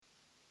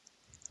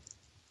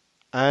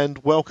and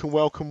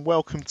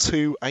welcome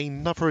to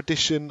another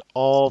edition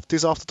of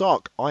Diz After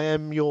Dark. I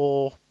am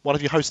one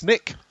of your hosts,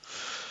 Nick.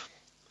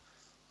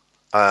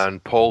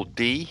 And Paul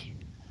D.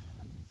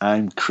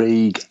 I'm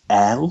Craig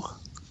L.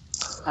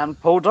 And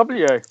Paul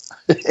W.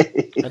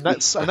 and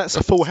that's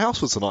a full house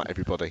for tonight,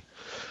 everybody.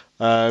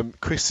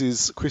 Chris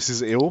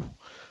is ill.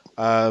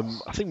 I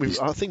think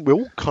we're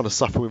all kind of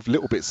suffering with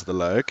little bits of the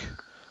lurg.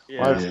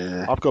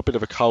 Yeah. I've got a bit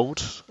of a cold.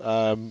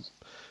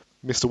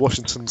 Mr.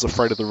 Washington's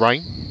afraid of the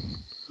rain.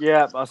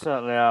 Yeah, I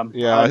certainly am.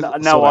 Yeah,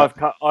 now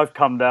I've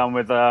come down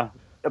with a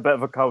bit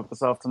of a cold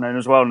this afternoon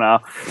as well. Now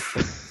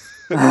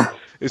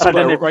it's what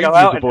rain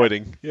you're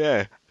avoiding.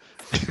 Yeah.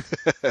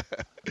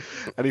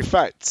 And in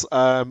fact,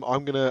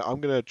 I'm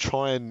gonna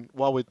try and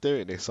while we're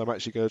doing this, I'm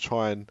actually gonna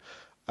try and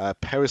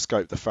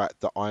periscope the fact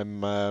that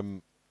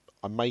I'm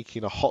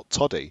making a hot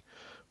toddy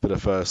for the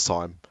first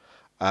time,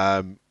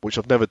 which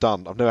I've never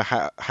done. I've never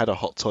had a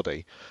hot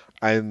toddy.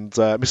 And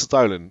Mr.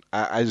 Dolan,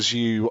 as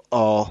you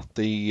are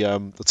the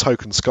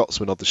token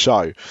Scotsman of the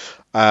show,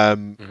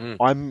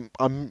 I'm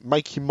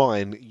making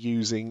mine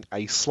using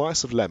a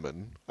slice of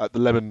lemon, the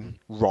lemon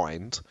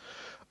rind.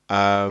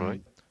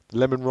 Right. The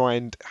lemon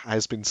rind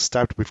has been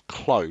stabbed with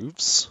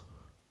cloves.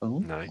 Oh,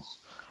 nice.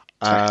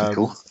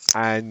 Technical.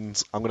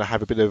 And I'm going to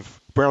have a bit of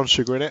brown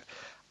sugar in it,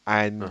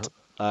 and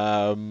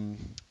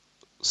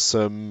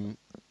some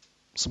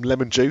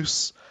lemon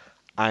juice.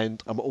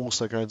 And I'm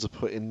also going to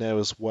put in there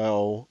as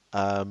well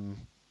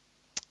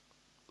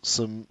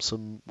some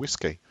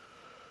whiskey.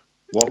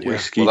 What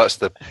whiskey? Well,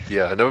 I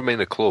never mind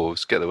the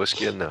cloves. Get the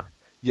whiskey in there.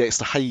 Yeah, it's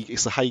the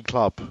Hay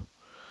Club.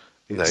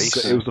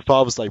 Nice. It was the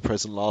Father's Day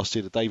present last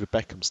year, the David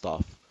Beckham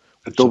stuff.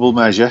 A double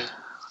measure.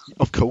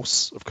 Of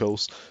course.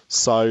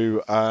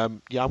 So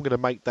I'm going to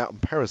make that on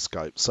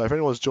Periscope. So if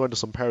anyone's joined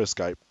us on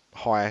Periscope,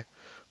 hi.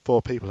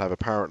 4 people have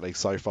apparently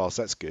so far,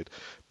 so that's good.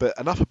 But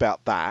enough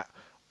about that.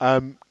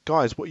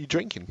 Guys, what are you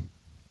drinking?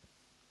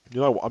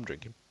 You know what I'm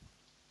drinking.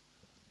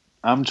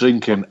 I'm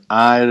drinking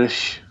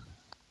Irish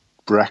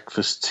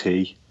breakfast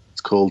tea.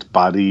 It's called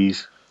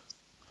Barry's.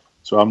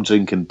 So I'm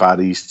drinking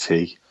Barry's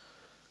tea.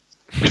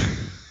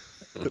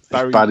 If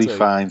Barry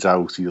finds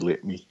out, he'll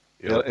hit me.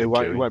 He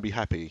won't be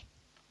happy.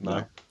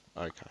 No?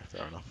 Okay,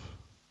 fair enough.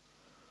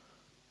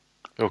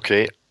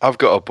 Okay, I've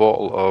got a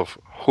bottle of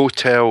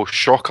Hotel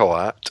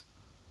Chocolat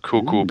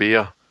cocoa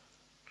beer.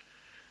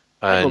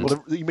 And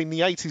you mean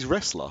the 80s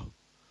wrestler?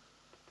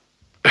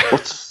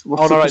 What's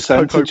the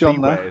percentage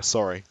on that?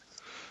 Sorry.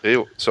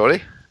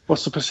 Sorry?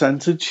 What's the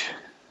percentage?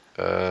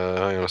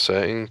 Hang on a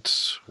second.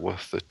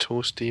 With the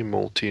toasty,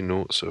 malty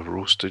notes of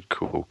roasted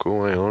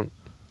cocoa. Hang on.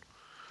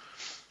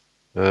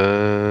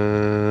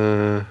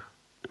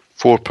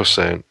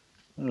 4%.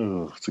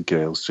 Oh, it's a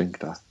girl's drink,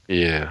 that.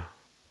 Yeah.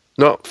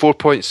 No,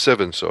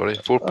 4.7, sorry.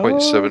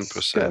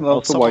 4.7%.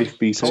 Off the wife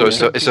beater. So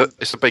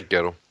it's a big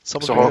girl. It's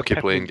a hockey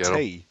playing girl.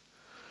 Tea.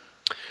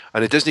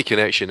 And the Disney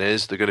connection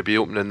is they're going to be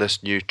opening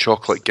this new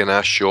chocolate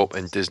ganache shop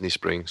in Disney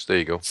Springs. There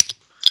you go.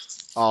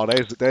 Oh,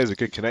 there's a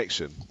good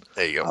connection.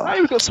 There you go. Hey,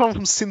 we've got someone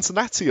from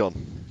Cincinnati on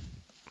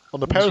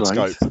the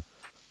Periscope. Right.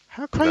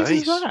 How crazy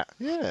is that?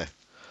 Yeah.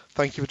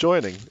 Thank you for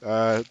joining.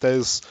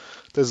 There's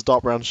a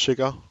dark brown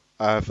sugar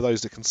for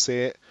those that can see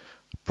it.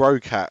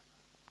 Brocat.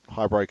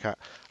 Hi, Brocat.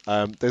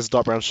 There's a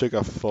dark brown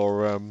sugar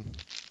for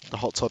the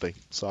hot toddy.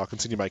 So I'll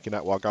continue making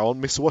that while I go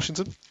on. Mr.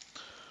 Washington?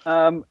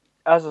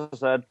 As I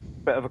said,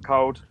 bit of a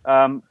cold, but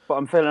I'm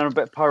feeling a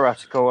bit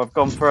piratical. I've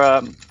gone for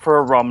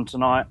a rum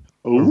tonight.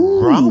 Ooh.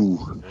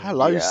 Rum?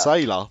 Hello,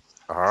 sailor.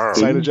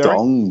 Sailor Jerry.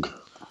 Dong.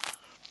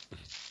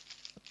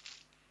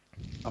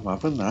 I'm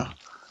having that.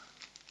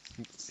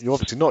 You're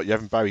obviously not. You're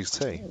having Barry's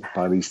tea.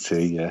 Barry's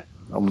tea, yeah.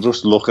 I'm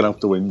just looking out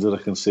the window. I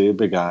can see a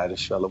big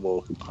Irish fella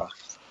walking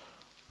past.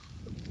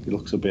 He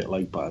looks a bit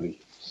like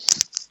Barry.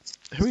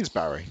 Who is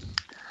Barry?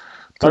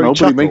 Don't know,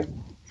 but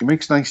he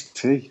makes nice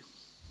tea.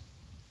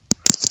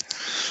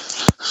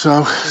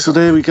 So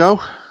there we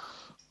go.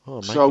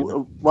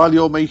 So while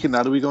you're making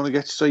that, are we going to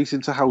get straight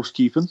into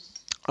housekeeping?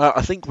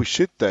 I think we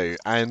should do.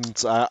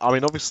 And I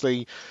mean,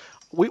 obviously,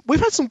 we've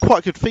had some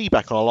quite good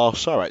feedback on our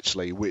last show,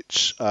 actually,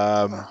 which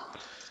obviously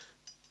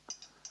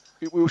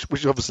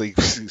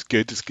is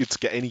good. It's good to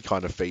get any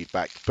kind of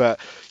feedback. But,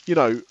 we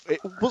felt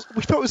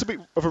it was a bit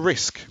of a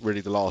risk,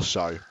 really, the last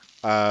show.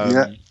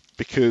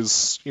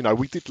 Because,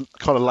 we did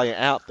kind of lay it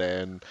out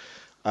there and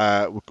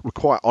we're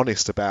quite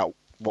honest about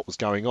what was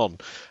going on.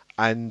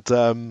 And it's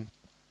done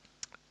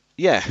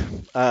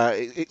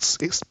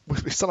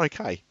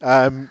okay.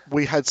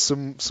 We had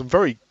some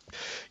very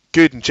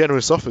good and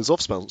generous offers of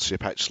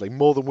sponsorship, actually,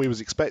 more than we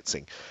was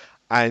expecting.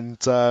 And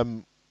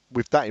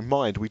with that in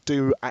mind, we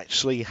do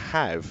actually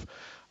have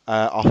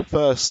our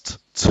first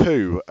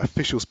 2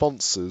 official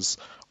sponsors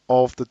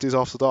of the Diz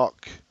After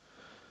Dark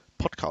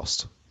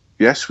podcast.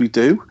 Yes, we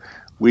do.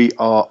 We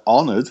are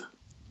honoured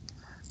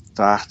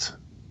that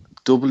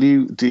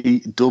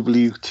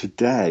WDW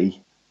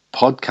Today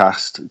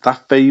podcast,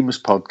 that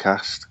famous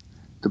podcast,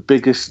 the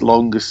biggest,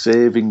 longest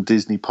serving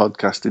Disney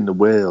podcast in the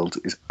world,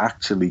 is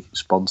actually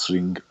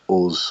sponsoring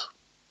us.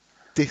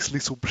 This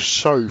little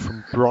show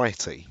from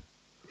Brighty.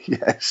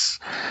 Yes.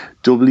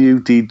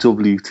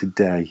 WDW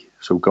today.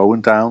 So go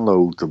and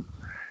download them.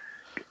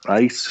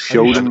 Right?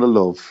 Show them the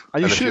love.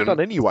 And you And if should have you're-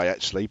 done anyway,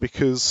 actually,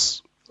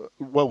 because,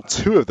 well,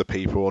 two of the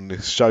people on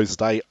this show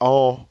today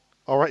are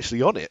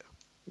actually on it.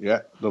 Yeah,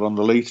 they're on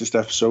the latest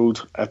episode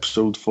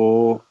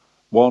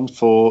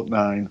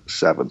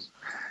 1497.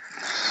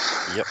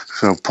 Yep.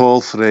 So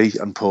Paul 3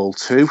 and Paul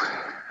 2.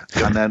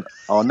 And then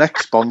our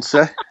next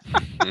sponsor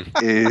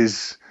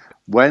is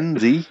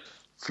Wendy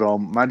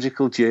from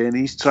Magical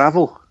Journeys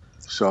Travel.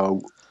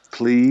 So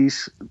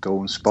please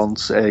go and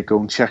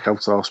check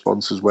out our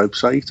sponsor's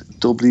website,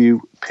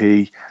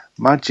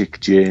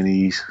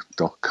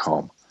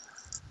 wpmagicjourneys.com.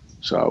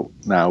 So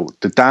now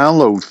the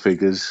download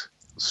figures,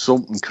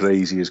 something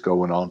crazy is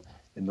going on.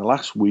 In the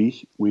last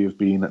week, we have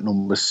been at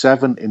number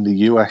 7 in the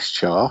US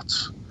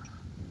charts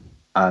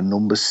and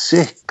number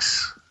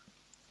 6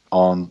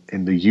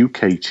 in the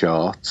UK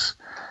charts.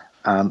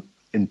 And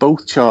in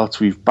both charts,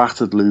 we've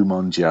battered Lou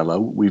Mongello.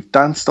 We've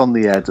danced on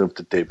the head of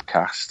the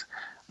Dibcast,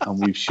 and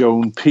we've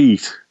shown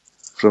Pete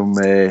from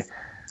the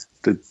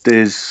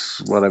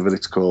Diz, whatever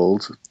it's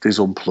called, Diz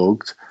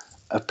Unplugged,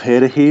 a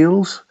pair of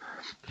heels.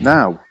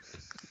 Now,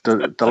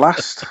 the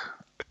last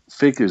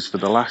figures for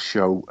the last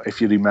show,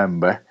 if you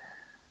remember,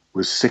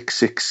 was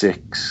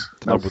 666.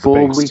 Now, Number of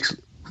the beast.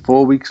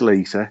 4 weeks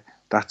later,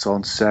 that's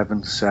on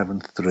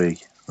 773,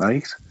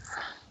 right?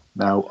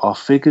 Now, our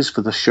figures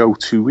for the show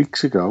 2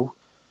 weeks ago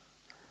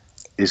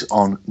is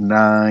on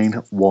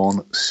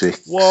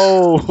 916.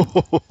 Whoa!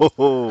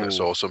 That's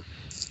awesome.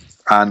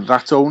 And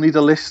that's only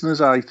the listeners,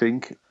 I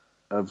think,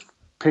 have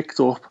picked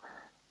up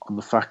on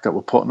the fact that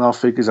we're putting our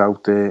figures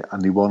out there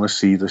and they want to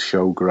see the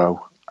show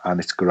grow, and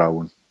it's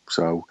growing.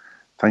 So,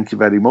 thank you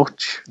very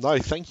much. No,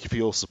 thank you for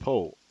your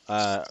support.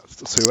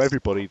 To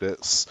everybody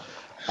that's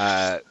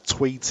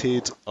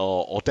tweeted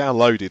or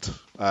downloaded,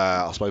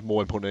 I suppose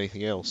more important than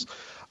anything else.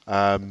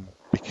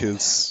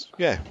 Because,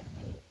 yeah,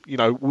 you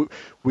know,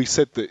 we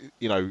said that,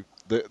 you know,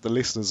 the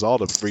listeners are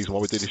the reason why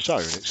we did this show,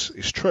 and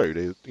it's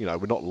true. You know,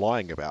 we're not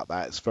lying about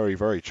that. It's very,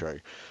 very true.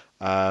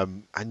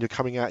 And you're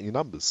coming out in your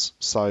numbers.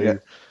 So, Yeah.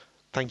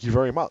 Thank you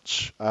very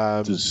much.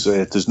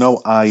 There's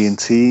no I in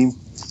team,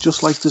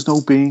 just like there's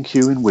no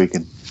B&Q in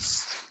Wigan.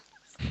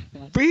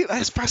 Really,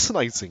 that's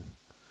fascinating.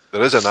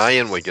 There is an eye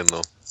in Wigan,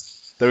 though.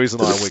 There is an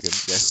Iron Wigan,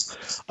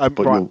 yes. But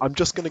Right, you'll- I'm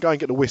just going to go and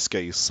get the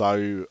whiskey.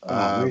 So,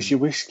 Where's your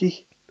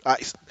whiskey?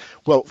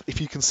 well, if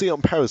you can see it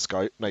on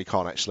Periscope, no, you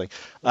can't actually.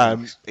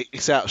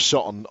 It's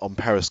outshot on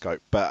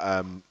Periscope,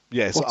 but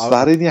yeah. So What's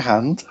that in your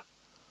hand?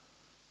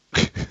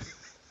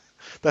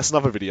 that's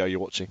another video you're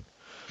watching.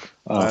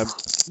 Oh.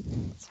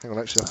 Hang on,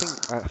 actually,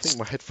 I think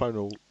my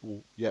headphone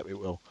will. Yeah, it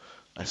will.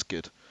 That's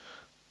good.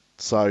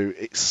 So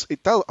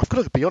it does. I've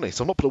got to be honest.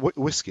 I'm not put a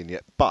whiskey in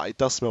yet, but it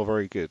does smell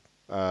very good.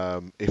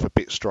 If a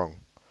bit strong.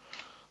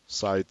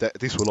 So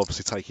this will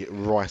obviously take it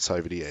right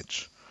over the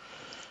edge.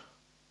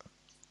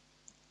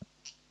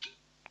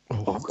 I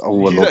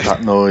love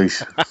that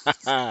noise.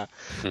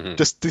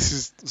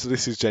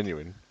 This is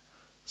genuine.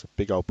 It's a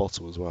big old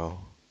bottle as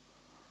well.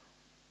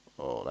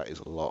 Oh, that is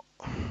a lot.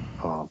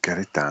 Oh, get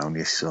it down,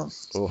 you son.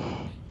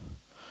 Oh.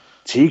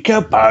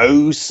 Chica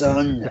bow,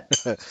 son.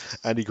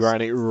 And he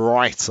ground it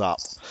right up.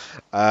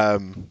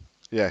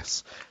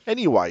 Yes.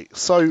 Anyway,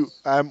 so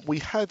we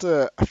had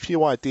a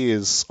few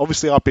ideas.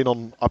 Obviously, I've been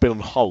on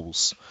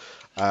holes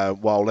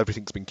while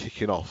everything's been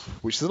kicking off,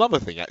 which is another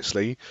thing.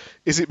 Actually,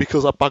 is it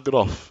because I buggered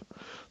off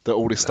that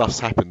all this stuff's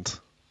happened?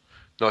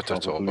 Not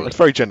at all. It's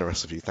very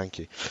generous of you. Thank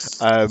you.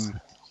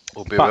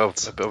 We'll be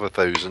but- a bit of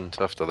 1,000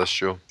 after this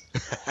show.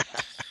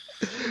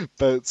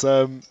 But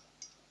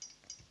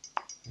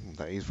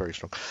that is very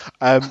strong.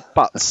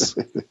 But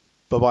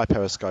bye bye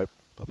Periscope.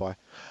 Bye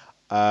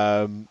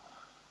bye.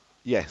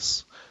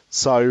 Yes.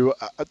 So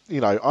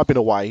you know, I've been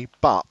away,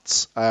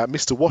 but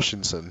Mr.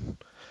 Washington,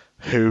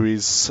 who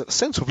is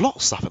centre of a lot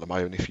of stuff at the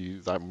moment, if you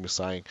don't mind me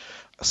saying,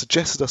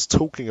 suggested us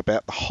talking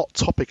about the hot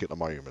topic at the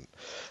moment.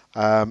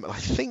 I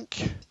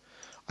think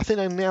I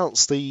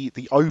announced the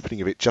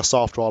opening of it just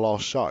after our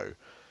last show,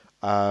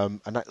 and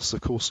that's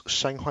of course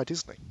Shanghai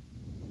Disney.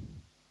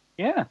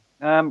 Yeah,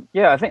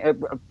 I think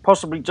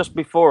possibly just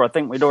before. I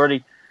think we'd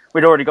already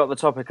got the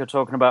topic of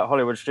talking about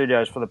Hollywood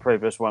Studios for the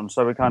previous one,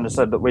 so we kind of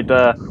said that we'd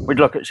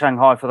look at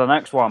Shanghai for the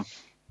next one.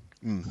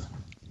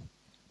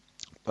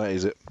 That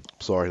is it.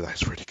 Sorry,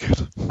 that's really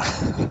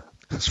good.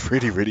 That's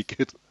really, really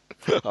good.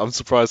 I'm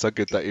surprised how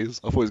good that is.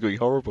 I thought it was going to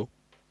be horrible.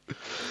 I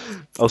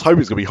was hoping it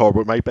was going to be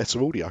horrible. It made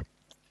better audio.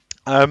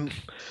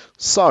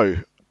 So,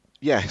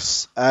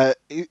 yes,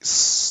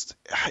 is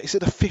it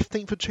the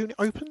 15th of June it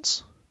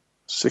opens?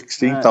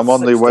 16th, I'm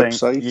on the 16th,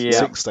 website.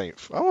 yeah.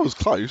 16th. Oh, I was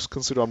close,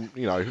 considering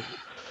I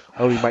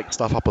only make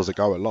stuff up as I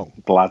go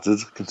along. Bladdered,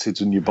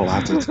 considering you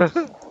bladdered.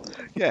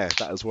 Yeah,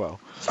 that as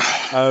well.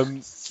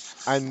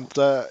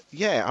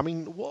 Yeah, I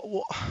mean,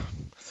 what?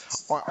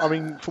 I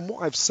mean, from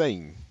what I've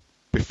seen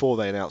before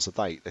they announce a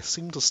date, there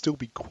seem to still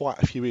be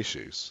quite a few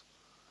issues.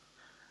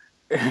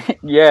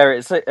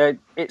 Yeah,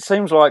 it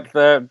seems like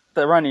they're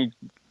only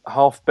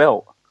half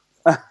built.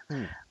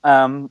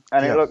 And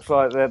Yeah. it looks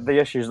like the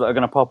issues that are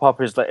going to pop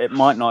up is that it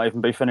might not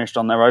even be finished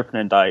on their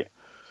opening date,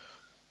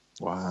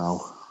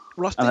 Wow.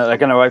 Well, I and that they're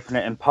going to open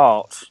it in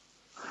parts.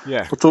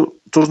 yeah. But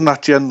doesn't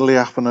that generally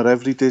happen at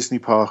every Disney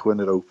park when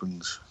it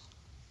opens?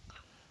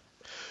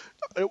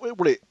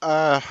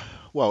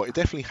 Well, it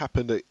definitely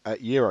happened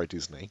at Euro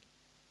Disney.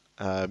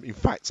 In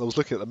fact, I was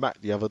looking at the map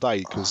the other day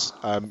because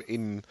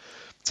in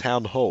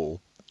Town Hall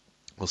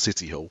or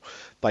City Hall,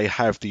 they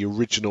have the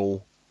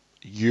original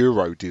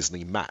Euro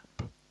Disney map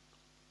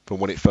from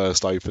when it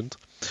first opened,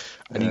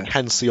 and you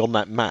can see on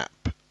that map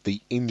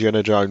the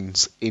Indiana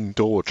Jones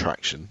indoor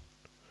attraction,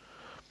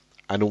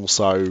 and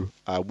also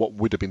what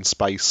would have been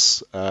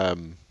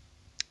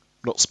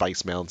not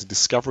Space Mountain,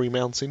 Discovery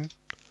Mountain,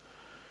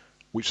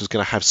 which was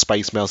going to have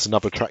Space Mountain and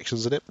other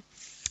attractions in it.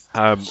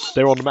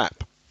 They're on the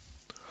map.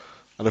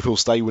 And of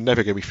course, they were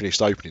never going to be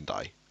finished opening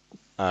day.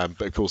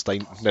 But of course,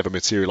 they never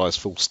materialised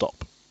full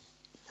stop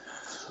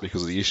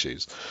because of the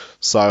issues.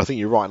 So I think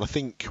you're right. And I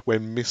think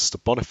when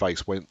Mr.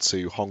 Boniface went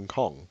to Hong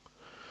Kong,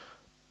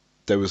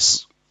 they were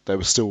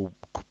still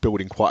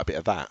building quite a bit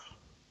of that.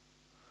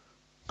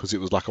 Because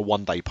it was like a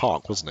one-day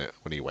park, wasn't it,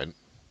 when he went?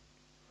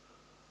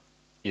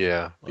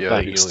 Yeah. I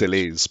don't think it still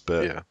is,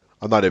 but yeah.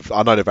 I know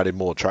they've added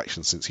more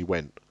attractions since he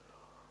went.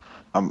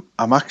 I'm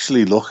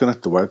actually looking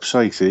at the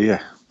website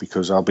here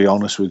because I'll be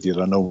honest with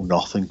you, I know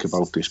nothing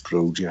about this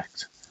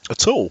project.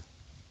 At all?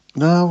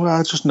 No,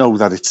 I just know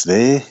that it's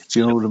there. Do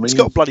you know what I mean? It's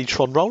got a bloody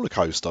Tron roller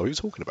coaster. What are you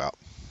talking about?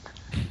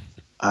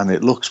 And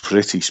it looks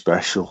pretty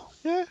special.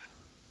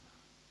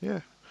 Yeah.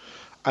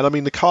 And I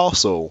mean the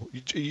castle.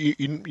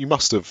 You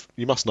must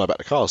know about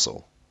the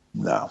castle.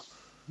 No.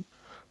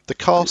 The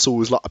castle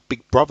was like a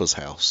Big Brother's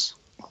house.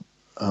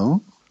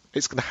 Oh?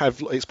 It's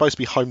supposed to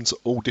be home to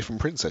all different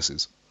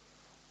princesses.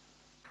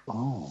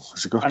 Oh,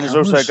 has it got And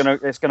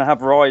cameras? it's going to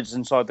have rides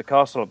inside the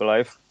castle, I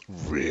believe.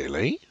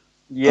 Really?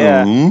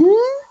 Yeah.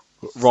 Oh?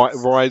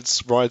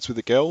 Rides with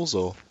the girls,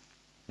 or?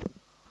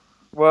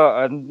 Well,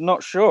 I'm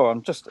not sure.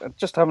 I'm just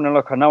having a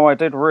look. I know I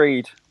did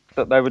read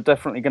that they were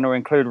definitely going to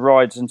include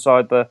rides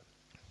inside the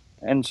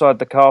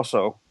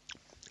castle.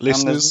 And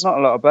there's Listeners, not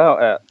a lot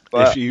about it.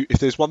 But if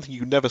there's one thing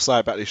you can never say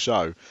about this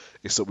show,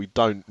 it's that we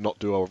don't not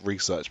do our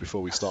research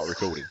before we start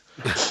recording.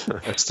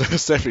 That's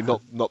definitely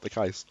not the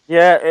case.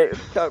 yeah,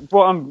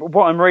 what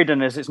I'm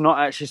reading is it's not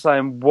actually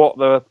saying what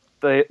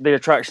the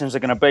attractions are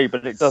going to be,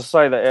 but it does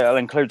say that it'll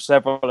include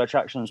several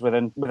attractions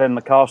within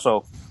the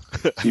castle.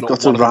 You've Not got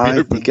to one of them ride.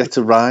 open. You get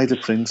to ride a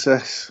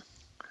princess.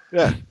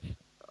 Yeah, I'm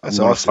that's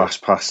not awesome.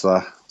 fast past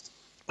that.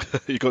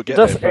 You got to get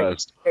Does- there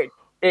first. It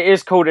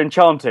is called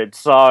Enchanted,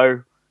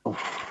 so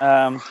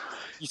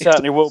you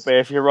certainly will be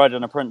if you're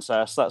riding a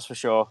princess. That's for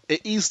sure.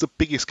 It is the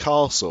biggest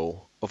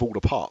castle of all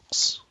the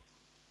parks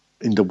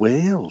In the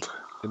world.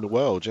 in the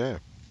world. Yeah.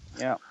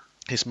 Yeah.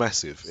 It's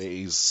massive. It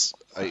is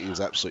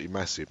absolutely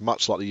massive.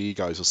 Much like the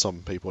egos of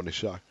some people on this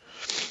show.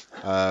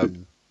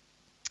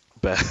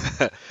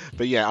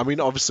 But yeah, I mean,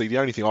 obviously, the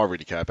only thing I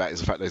really care about is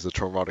the fact there's a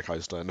Tron roller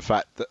coaster, and the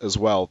fact that as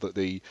well that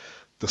the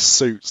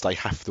suits they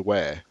have to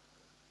wear,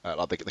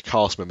 like the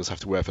cast members have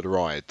to wear for the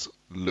ride,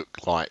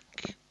 look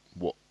like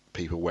what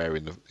people wear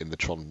in the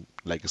Tron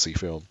Legacy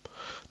film.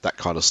 That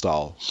kind of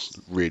style,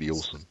 really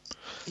awesome.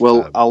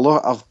 Well,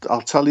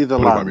 I'll tell you the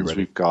Probably won't be lands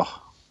ready. we've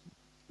got.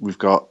 We've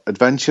got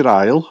Adventure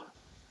Isle,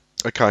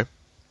 Okay.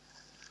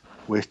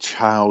 which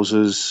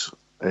houses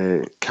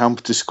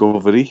Camp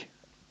Discovery,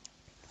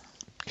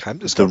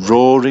 Camp the Discovery.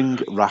 Roaring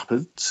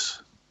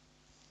Rapids,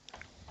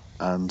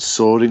 and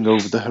Soaring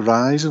Over the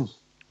Horizon.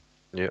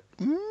 Yep.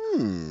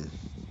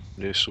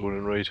 New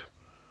soaring ride.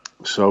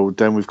 So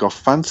then we've got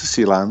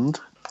Fantasyland,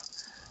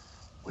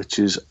 which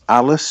is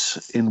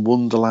Alice in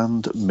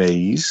Wonderland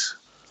Maze.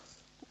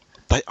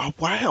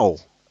 Wow.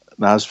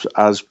 And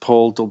as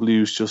Paul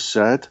W's just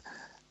said,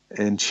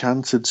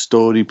 Enchanted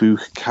Storybook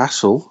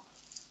Castle,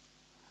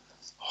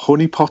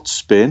 Honeypot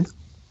Spin,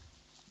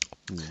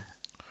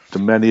 The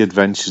Many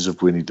Adventures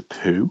of Winnie the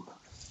Pooh,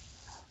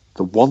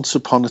 The Once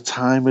Upon a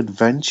Time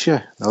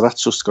Adventure. Now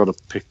that's just got a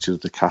picture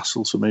of the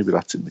castle, so maybe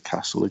that's in the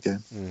castle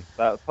again.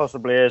 That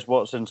possibly is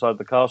what's inside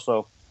the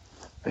castle.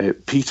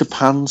 Peter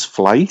Pan's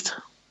Flight,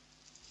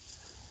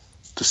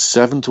 The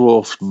Seven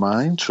Dwarfs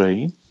Mine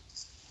Train,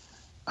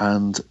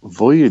 and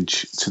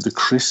Voyage to the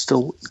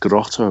Crystal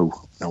Grotto.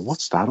 Now,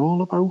 what's that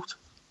all about?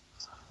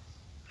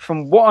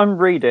 From what I'm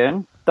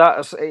reading,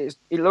 it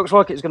looks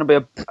like it's going to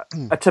be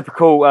a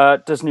typical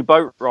Disney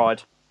boat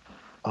ride.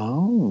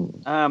 Oh,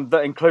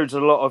 That includes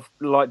a lot of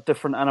like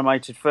different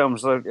animated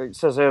films. It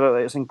says here that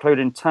it's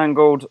including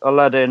Tangled,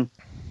 Aladdin,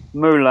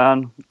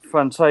 Mulan,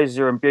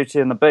 Fantasia, and Beauty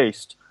and the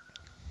Beast.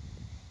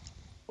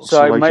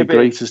 so like maybe the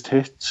greatest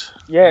hits.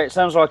 yeah, it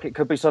sounds like it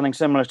could be something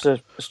similar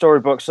to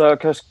Storybook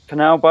Circus,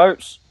 Canal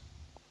Boats.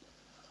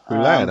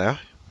 Mulan now.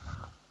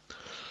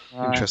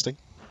 Right. Interesting.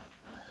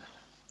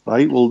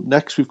 Right, well,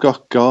 next we've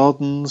got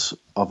Gardens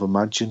of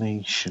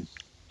Imagination.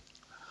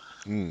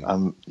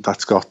 And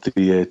that's got the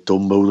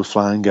Dumbo the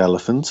Flying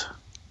Elephant.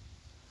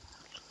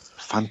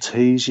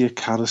 Fantasia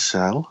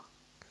Carousel.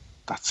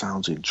 That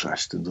sounds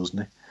interesting, doesn't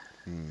it?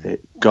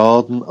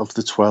 Garden of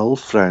the 12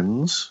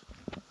 Friends.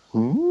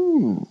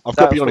 I've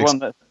got to be That's the honest. one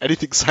that-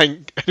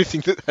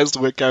 Anything that has the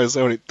word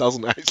carousel in it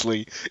doesn't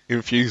actually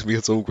infuse me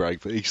at all, Greg.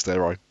 But each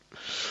their own.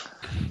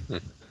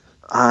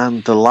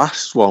 And the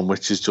last one,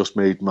 which has just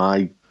made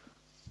my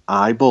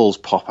eyeballs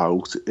pop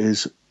out,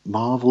 is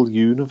Marvel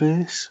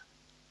Universe.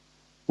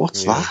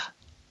 What's that?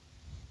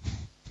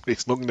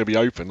 It's not going to be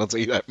open. I'll tell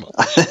you that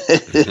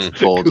much.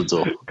 Boarded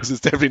up. Because there's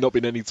definitely not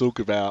been any talk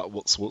about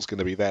what's going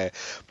to be there.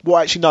 Well,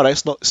 actually, no,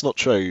 that's not. It's not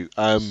true.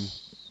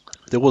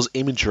 There was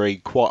imagery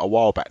quite a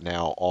while back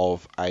now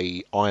of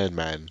a Iron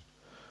Man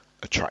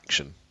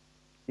attraction.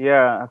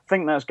 Yeah, I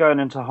think that's going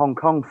into Hong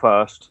Kong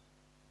first.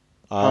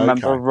 If I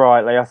remember Okay.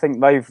 rightly. I think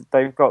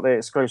they've got the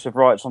exclusive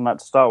rights on that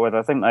to start with.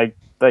 I think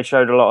they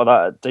showed a lot of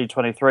that at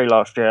D23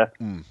 last year.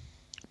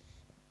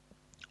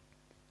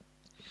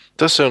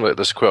 Does sound like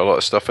there's quite a lot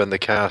of stuff in the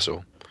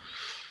castle.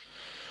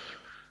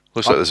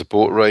 Looks like there's a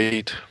boat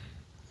ride,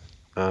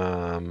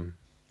 a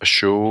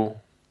show.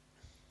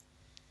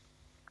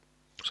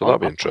 So that'll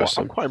be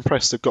interesting. I'm quite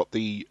impressed they've got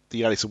the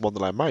Alice in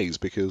Wonderland maze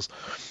because,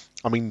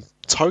 I mean,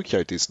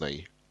 Tokyo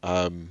Disney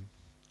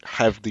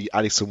have the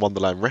Alice in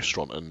Wonderland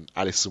restaurant and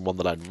Alice in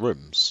Wonderland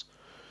rooms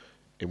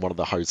in one of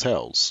the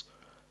hotels.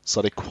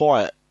 So they're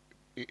quite,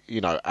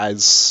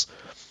 as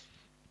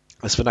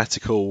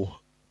fanatical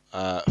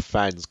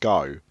fans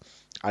go,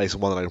 Alice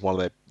in Wonderland is one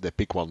of their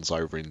big ones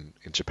over in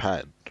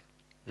Japan.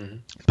 Mm-hmm.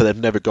 But they've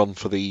never gone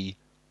for the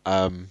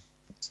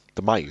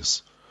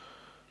maze.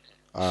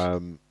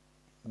 No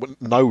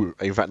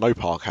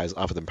park has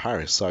other than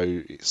Paris, so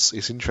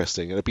it's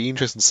interesting. It'll be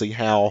interesting to see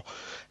how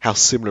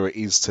similar it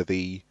is to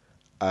the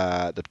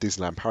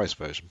Disneyland Paris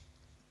version.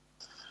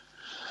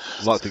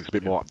 I'd like to think it's a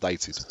bit more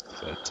updated.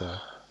 But,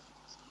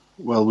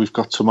 Well, we've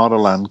got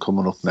Tomorrowland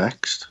coming up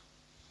next.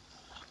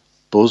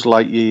 Buzz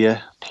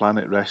Lightyear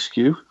Planet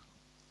Rescue.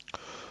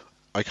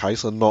 okay,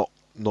 so not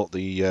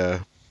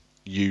the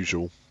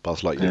usual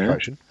Buzz Lightyear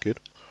attraction. Good.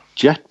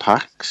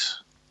 Jetpacks.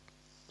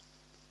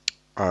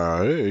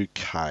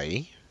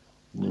 Okay.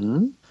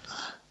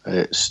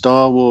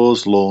 Star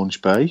Wars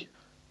Launch Bay.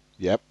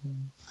 Yep.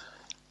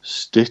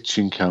 Stitch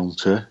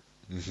Encounter.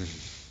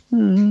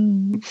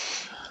 And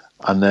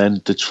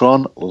then the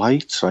Tron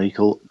Light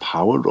Cycle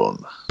Power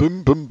Run.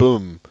 Boom, boom,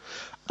 boom.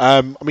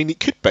 I mean, it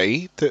could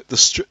be that the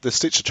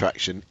Stitch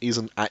attraction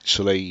isn't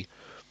actually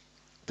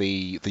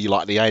the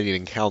Alien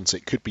Encounter.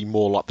 It could be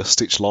more like the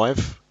Stitch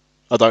Live.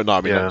 I don't know.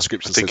 I mean, Yeah, the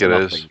description I think says it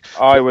nothing. is.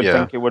 I would Yeah.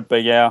 think it would be,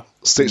 yeah.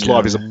 Stitch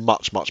Live is a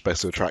much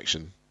better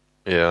attraction.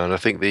 Yeah, and I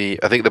think the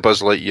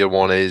Buzz Lightyear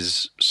one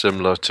is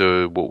similar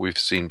to what we've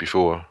seen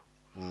before.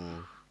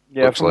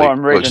 Yeah, looks from like, what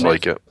I'm reading, looks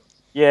like it.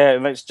 yeah,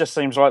 it just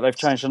seems like they've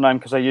changed the name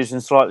because they're using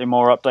slightly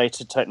more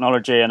updated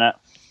technology in it.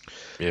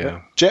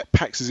 Yeah,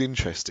 Jetpacks is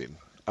interesting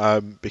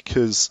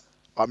because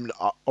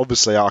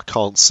obviously I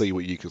can't see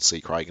what you can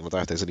see, Craig, and I don't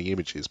know if there's any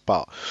images,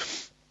 but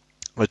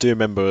I do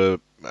remember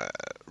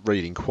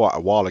reading quite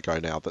a while ago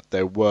now that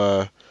there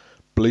were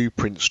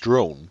blueprints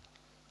drawn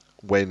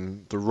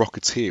when the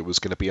Rocketeer was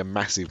going to be a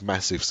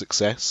massive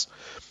success,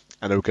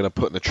 and they were going to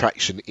put an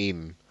attraction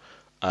in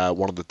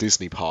one of the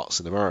Disney parks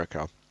in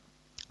America,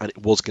 and it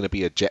was going to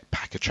be a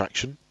jetpack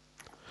attraction.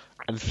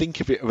 And think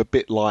of it a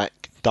bit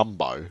like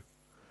Dumbo,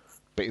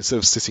 but instead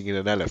of sitting in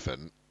an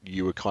elephant,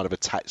 you were kind of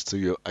attached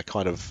to a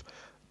kind of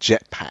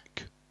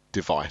jetpack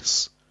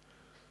device,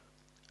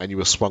 and you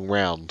were swung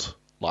round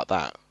like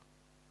that.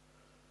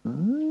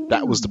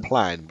 That was the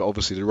plan, but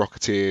obviously the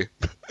Rocketeer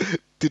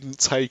didn't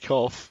take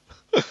off.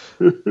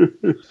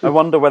 I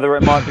wonder whether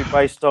it might be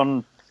based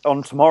on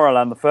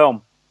Tomorrowland, the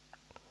film.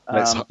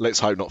 Let's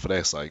hope not for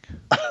their sake.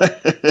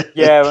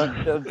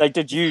 Yeah, they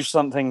did use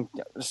something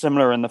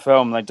similar in the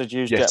film. They did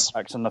use Yes.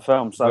 jetpacks in the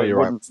film, so No, it you're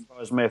wouldn't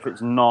surprise me if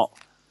it's not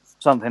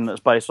something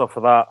that's based off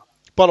of that.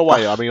 By the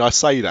way, I mean, I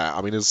say that.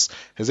 I mean, has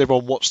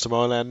everyone watched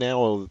Tomorrowland now,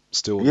 or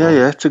still?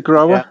 Yeah, it's a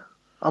grower. Yeah.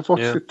 I've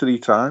watched Yeah. it 3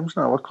 times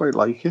now. I quite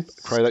like it.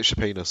 Craig, that's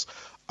your penis.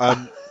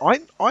 I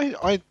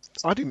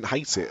didn't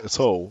hate it at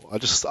all. I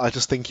just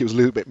think it was a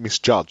little bit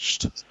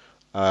misjudged.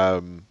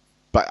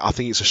 But I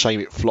think it's a shame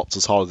it flopped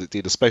as hard as it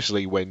did,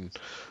 especially when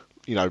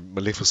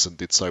Maleficent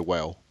did so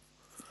well.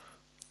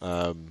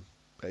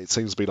 It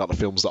seems to be like the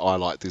films that I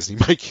like Disney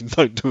making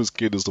don't do as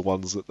good as the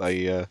ones that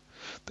that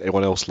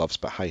everyone else loves.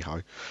 But hey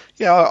ho,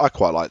 yeah, I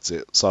quite liked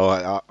it.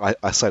 So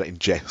I say that in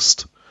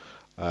jest.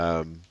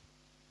 Yeah,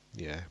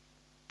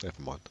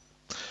 never mind.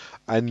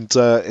 And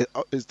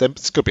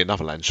it's got to be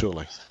another land,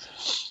 surely.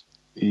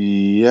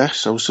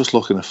 Yes, I was just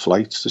looking at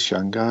flights to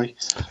Shanghai.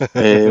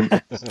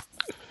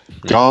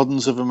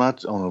 Gardens of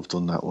Imagine. Oh, no, I've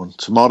done that one.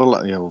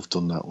 Tomorrowland. Yeah, I've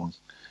done that one.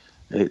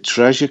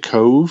 Treasure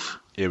Cove.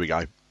 Here we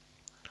go.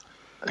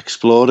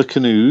 Explorer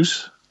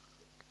Canoes.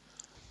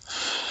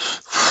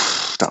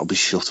 That'll be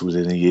shut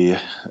within a year.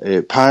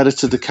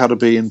 Pirates of the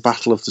Caribbean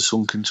Battle of the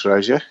Sunken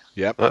Treasure.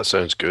 Yep. that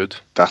sounds good.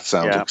 That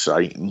sounds Yeah.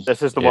 exciting.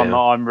 This is the one Yeah. that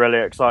I'm really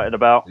excited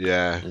about.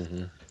 Yeah.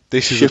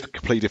 This is a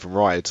completely different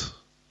ride.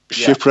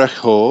 Shipwreck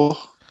Shore,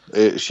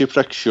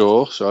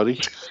 sorry.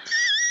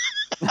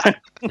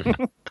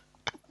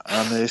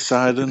 And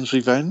Siren's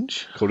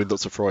Revenge. According to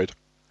Dr. Freud.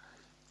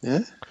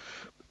 Yeah.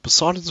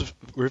 Poseidon's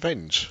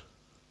Revenge.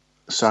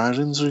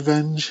 Siren's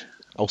Revenge.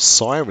 Oh,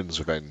 Siren's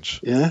Revenge.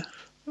 Yeah.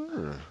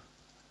 Hmm.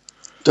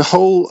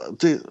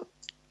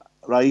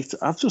 Right,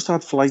 I've just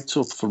had flights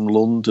up from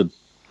London.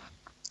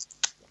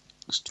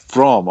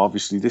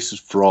 Obviously, this is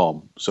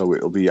from, so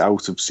it'll be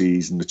out of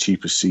season, the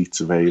cheapest seats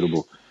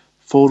available.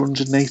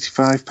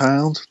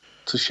 £485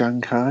 to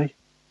Shanghai.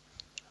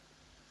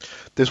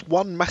 There's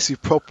one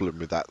massive problem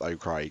with that, though,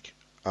 Craig.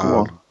 Go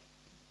on.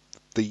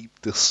 The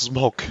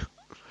smog.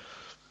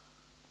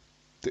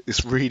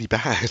 It's really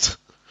bad.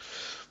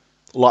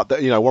 Like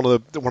one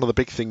of the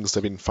big things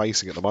they've been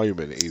facing at the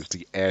moment is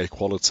the air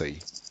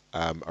quality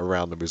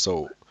around the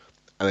resort,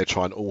 and they're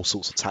trying all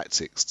sorts of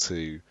tactics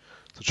to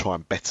try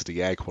and better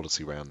the air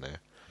quality around there.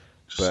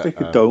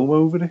 Stick a dome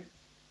over it.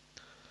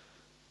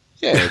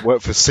 Yeah, it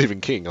worked for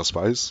Stephen King, I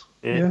suppose.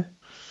 Yeah.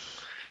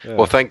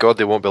 Well, thank God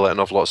they won't be letting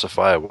off lots of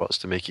fireworks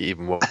to make it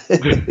even worse.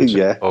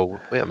 Yeah. Oh,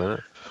 wait a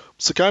minute.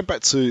 So going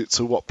back to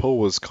what Paul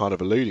was kind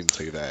of alluding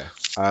to there,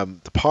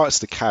 the Pirates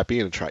of the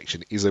Caribbean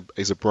attraction is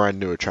a brand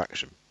new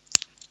attraction.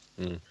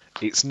 Mm.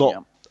 It's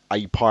not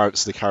a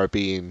Pirates of the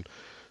Caribbean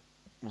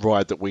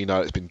ride that we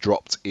know it's been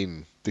dropped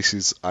in. This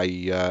is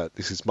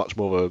much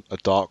more of a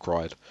dark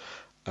ride,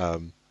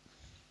 and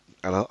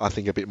I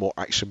think a bit more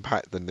action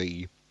packed than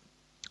the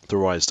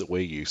rides that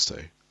we're used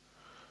to.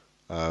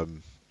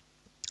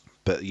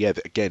 But yeah,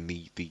 again,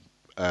 the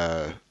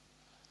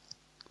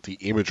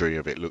imagery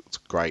of it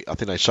looked great. I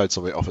think they showed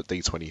some of it off at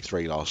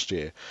D23 last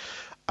year,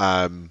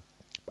 and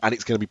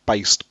it's going to be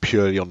based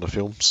purely on the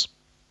films.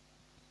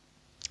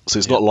 So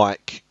it's not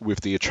like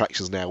with the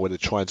attractions now where they're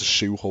trying to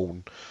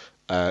shoehorn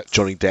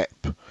Johnny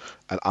Depp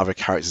and other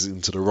characters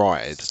into the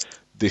ride.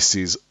 This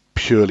is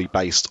purely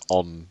based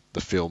on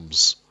the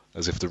films,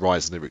 as if the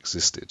rides never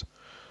existed.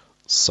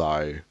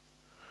 So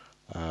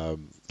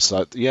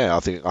yeah, I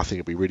think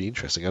it'd be really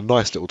interesting. A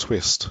nice little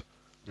twist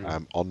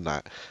on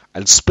that.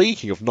 And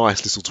speaking of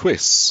nice little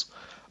twists,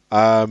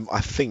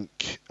 I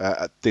think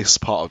at this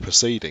part of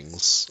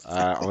proceedings,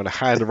 I'm going to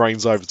hand the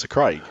reins over to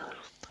Craig.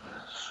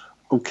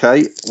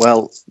 Okay,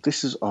 well,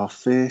 this is our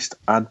first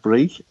ad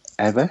break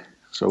ever,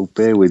 so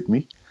bear with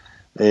me.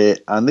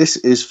 And this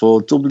is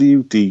for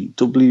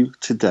WDW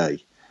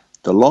Today,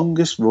 the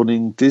longest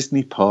running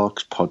Disney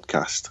Parks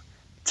podcast.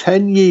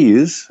 10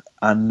 years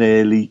and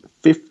nearly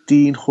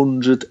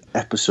 1,500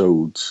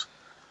 episodes.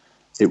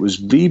 It was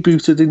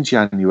rebooted in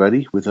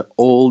January with an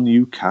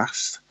all-new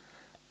cast.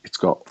 It's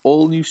got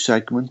all new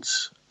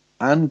segments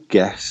and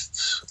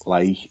guests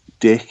like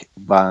Dick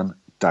Van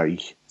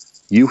Dyke.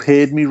 You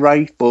heard me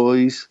right,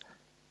 boys.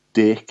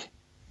 Dick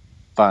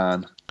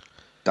Van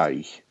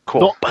Dyke.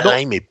 Not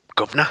behind me,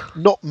 Governor.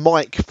 Not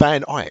Mike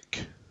Van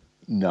Eyck.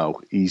 No,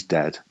 he's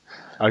dead.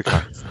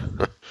 Okay.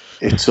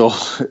 It's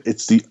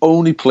the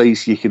only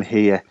place you can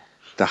hear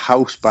the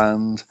house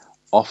band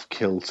Off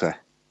Kilter.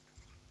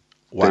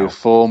 Wow. They were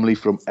formerly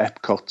from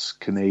Epcot's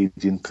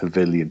Canadian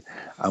Pavilion,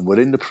 and we're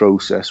in the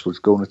process. We're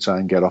going to try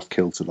and get Off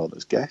Kilter on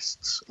as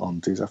guests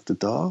on Days After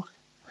Dark.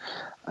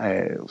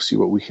 We'll see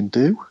what we can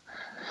do.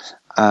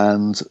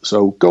 And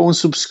so go and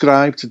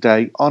subscribe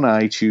today on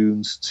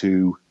iTunes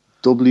to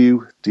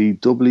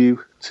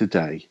WDW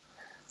Today.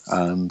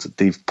 And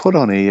they've put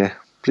on here,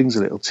 brings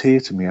a little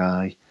tear to my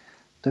eye,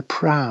 they're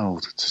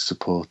proud to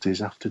support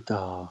Days After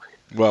Dark.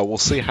 Well, we'll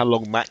see how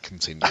long that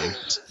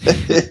continues,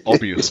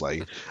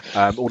 obviously.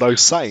 Although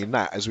saying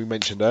that, as we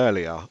mentioned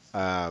earlier,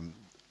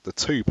 the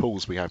two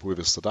Pauls we have with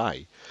us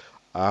today,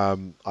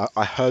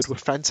 I heard were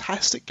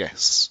fantastic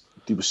guests.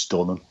 They were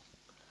stunning.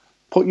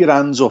 Put your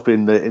hands up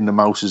in the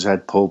Mouse's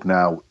Head pub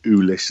now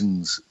who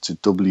listens to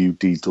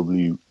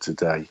WDW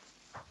Today.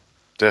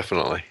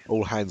 Definitely.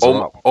 All hands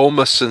are up.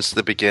 Almost since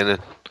the beginning.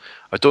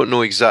 I don't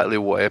know exactly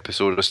what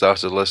episode I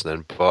started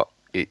listening, but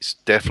it's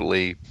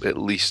definitely at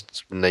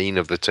least 9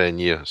 of the 10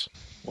 years.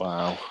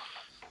 Wow.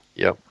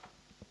 Yep.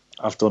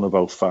 I've done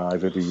about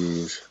 5 of the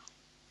years.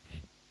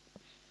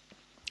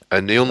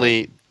 And the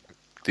only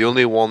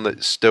one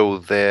that's still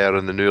there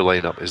in the new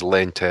lineup is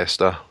Len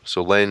Tester.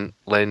 So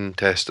Len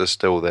Tester's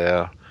still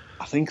there.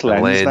 I think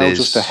Len's now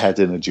just a head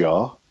in a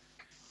jar.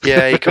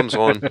 Yeah, he comes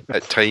on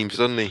at times,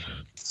 doesn't he?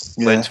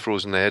 Yeah. Len's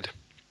Frozen Head.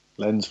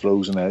 Len's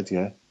Frozen Head,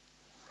 yeah.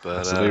 But,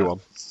 That's a new one.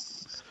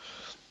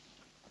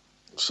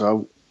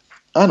 So,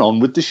 and on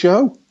with the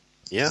show.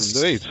 Yeah.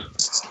 Indeed.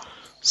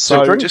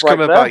 So drink just break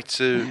coming there. back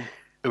to...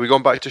 Are we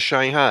going back to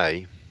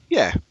Shanghai?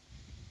 Yeah.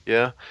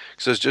 Yeah?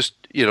 So it's just,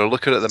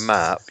 looking at the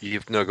map,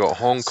 you've now got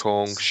Hong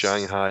Kong,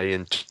 Shanghai,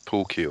 and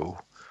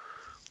Tokyo,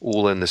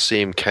 all in the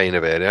same kind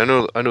of area.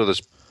 I know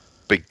there's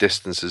big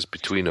distances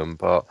between them,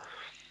 but,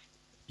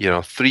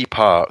 3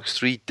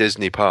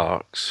 Disney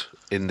parks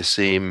in the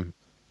same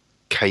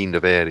kind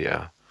of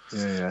area.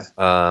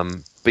 Yeah.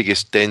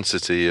 Biggest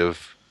density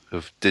of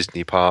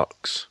Disney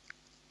parks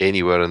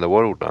anywhere in the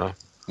world now,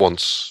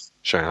 once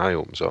Shanghai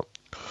opens up.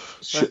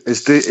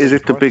 Is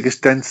it the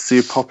biggest density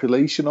of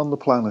population on the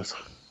planet?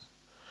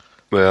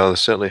 Well,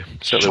 there's certainly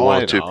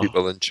one or two China.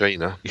 people in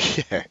China.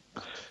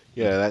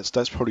 Yeah,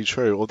 that's probably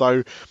true.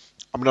 Although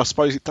I mean, I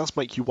suppose it does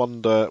make you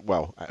wonder.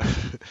 Well,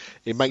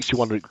 it makes you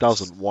wonder. It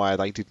doesn't why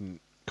they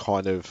didn't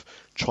kind of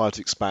try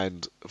to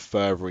expand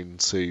further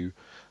into,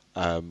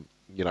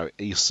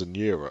 Eastern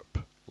Europe,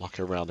 like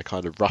around the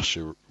kind of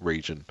Russia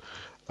region.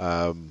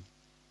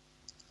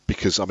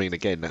 Because I mean,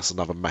 again, that's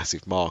another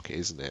massive market,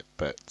 isn't it?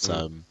 But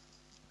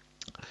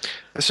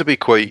This would be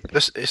quite.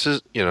 This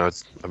is,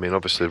 I mean,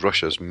 obviously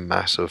Russia's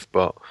massive,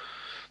 but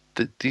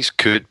these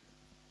could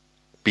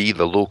be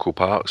the local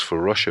parks for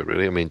Russia,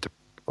 really. I mean,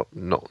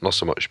 not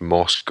so much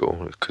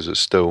Moscow because it's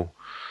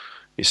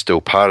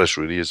still Paris,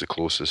 really, is the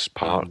closest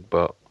park.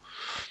 But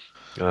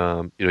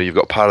you've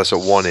got Paris at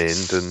one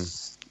end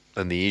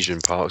and the Asian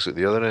parks at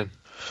the other end.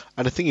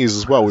 And the thing is,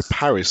 as well, with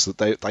Paris, that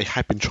they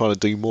have been trying to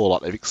do more.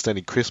 Like they've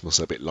extended Christmas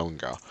a bit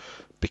longer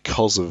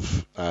because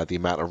of the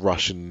amount of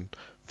Russian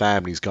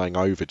families going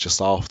over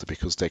just after,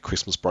 because their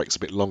Christmas break's a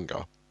bit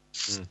longer.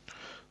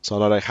 So I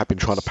know they have been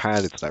trying to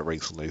pander to that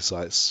recently,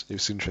 so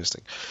it's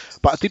interesting.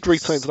 But I did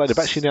read something today. They've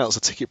actually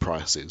announced the ticket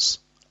prices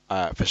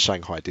for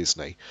Shanghai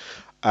Disney.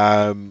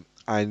 And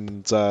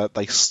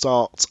they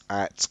start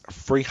at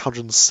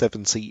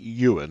 370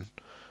 yuan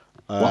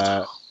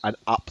and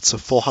up to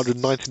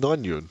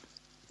 499 yuan.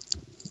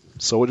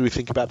 So what do we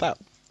think about that?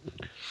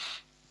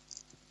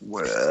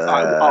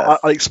 Well,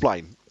 I'll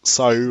explain.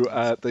 So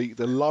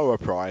the lower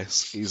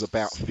price is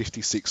about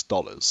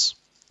 $56.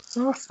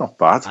 that's not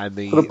bad And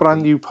for a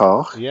brand new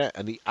park. Yeah,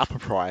 and the upper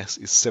price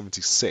is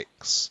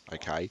 76.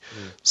 Okay,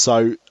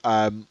 so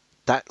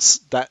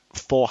that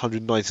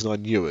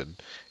 499 yuan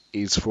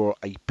is for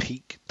a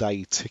peak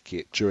day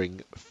ticket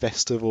during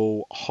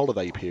festival,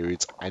 holiday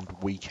periods, and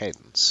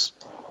weekends.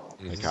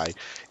 Okay,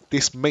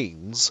 this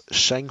means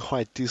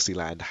Shanghai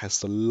Disneyland has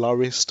the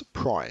lowest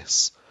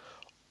price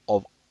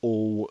of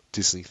all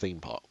Disney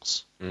theme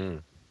parks.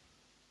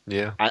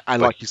 Yeah,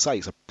 And like you say,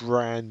 it's a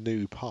brand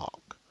new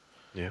park.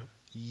 Yeah.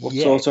 What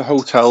sort of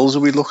hotels are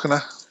we looking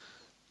at?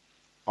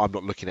 I'm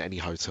not looking at any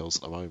hotels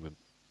at the moment.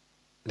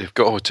 They've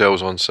got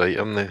hotels on site,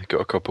 haven't they?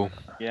 Got a couple.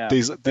 Yeah.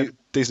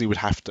 Disney would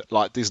have to,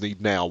 like, Disney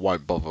now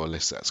won't bother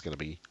unless that's going to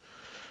be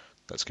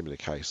the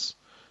case.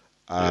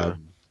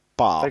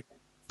 But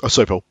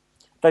sorry, Paul.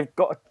 They've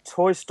got a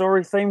Toy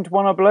Story themed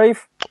one, I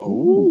believe.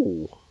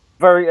 Ooh.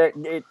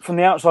 From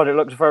the outside, it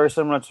looks very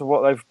similar to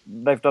what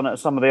they've done at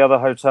some of the other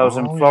hotels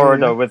in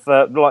Florida, with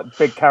like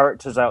big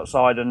characters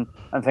outside and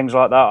things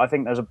like that. I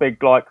think there's a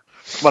big, like,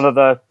 one of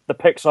the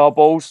Pixar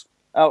balls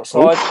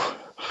outside.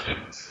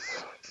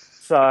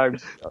 So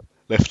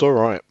Left or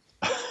right?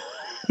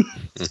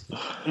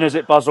 and is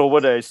it Buzz or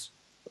Woody's?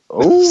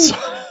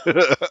 Oh,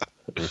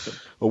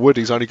 Well,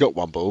 Woody's only got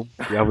one ball.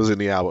 The other's in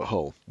the Albert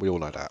Hall. We all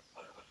know that.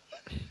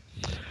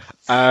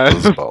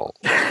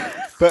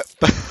 But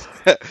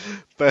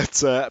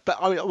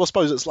I mean, I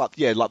suppose it's like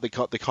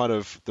the kind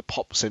of the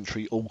Pop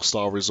Century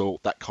All-Star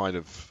Resort, that kind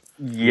of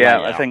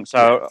Yeah, I think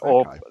so. Yeah,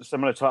 Or okay.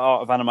 similar to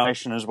Art of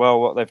Animation as well,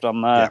 what they've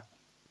done there. Yeah.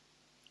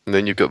 And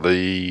then you've got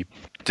the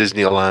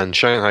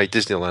Shanghai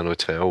Disneyland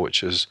Hotel,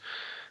 which is,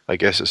 I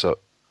guess it's a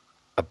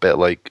bit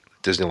like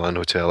Disneyland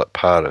Hotel at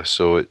Paris.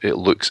 So it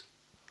looks,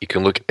 you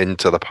can look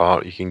into the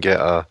park. You can get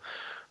a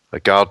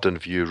garden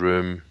view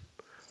room,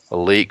 a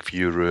lake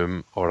view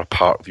room, or a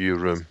park view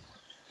room.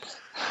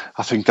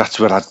 I think that's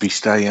where I'd be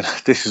staying.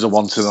 This is a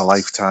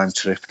once-in-a-lifetime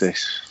trip,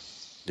 this.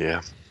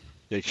 Yeah.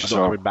 Yeah, she's So-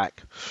 not coming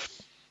back.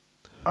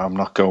 I'm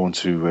not going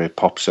to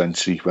Pop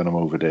Century when I'm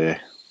over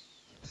there.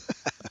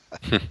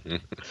 You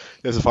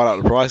have to find out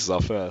what the prices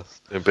are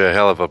first. It'd be a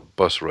hell of a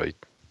bus ride.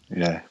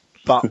 Yeah.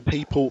 But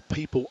people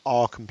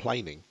are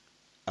complaining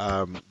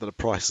that the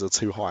prices are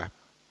too high,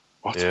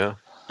 What? Yeah.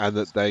 and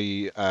that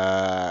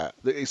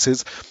it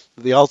says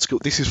the article.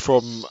 This is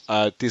from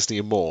Disney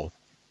and More,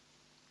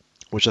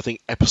 which I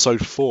think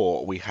episode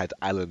 4 we had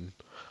Alan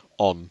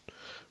on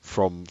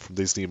from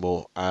Disney and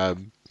More.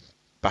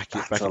 Back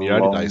That's in a the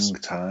early long days.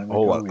 time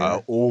Oh, ago, yeah.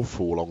 an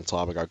awful long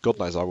time ago. God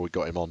knows how we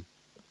got him on.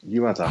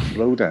 You had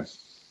Afro then.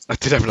 I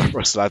did have enough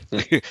rest of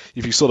that.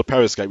 If you saw the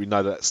Periscope, you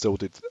know that still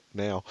did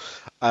now.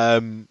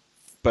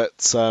 But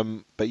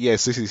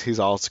yes, this is his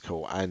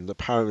article, and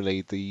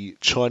apparently the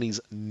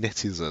Chinese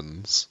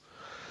netizens,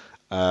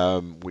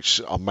 which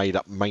are made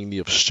up mainly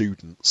of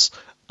students,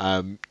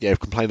 have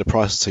complained the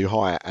price is too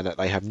high and that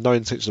they have no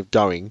intention of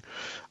going.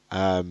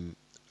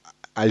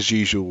 As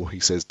usual, he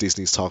says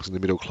Disney's targeting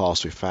the middle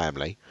class with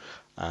family,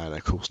 and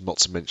of course, not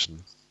to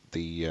mention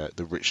the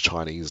rich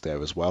Chinese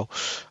there as well.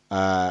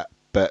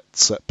 But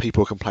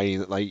people are complaining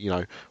that they,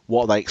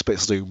 what are they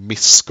expected to do?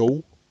 Miss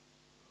school,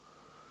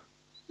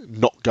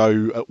 not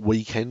go at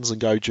weekends and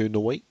go during the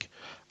week,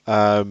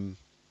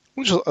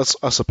 which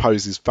I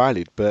suppose is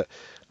valid. But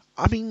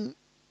I mean,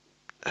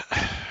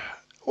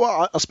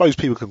 well, I suppose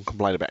people can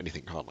complain about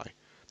anything, can't they?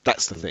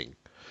 That's the thing.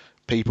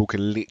 People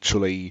can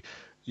literally,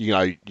 you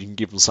can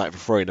give them something for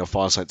free and they'll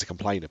find something to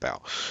complain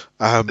about.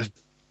 The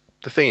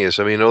thing is,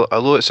 I mean,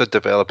 although it's a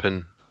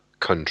developing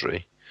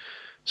country,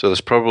 so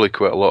there's probably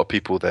quite a lot of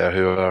people there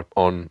who are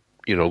on,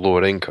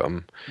 lower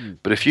income.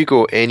 But if you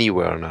go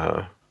anywhere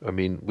now, I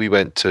mean, we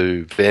went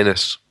to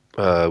Venice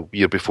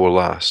year before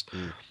last,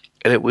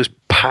 and it was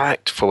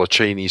packed full of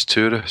Chinese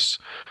tourists.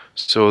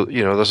 So,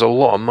 there's a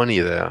lot of money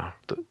there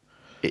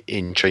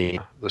in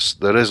China.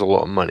 There is a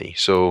lot of money.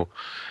 So,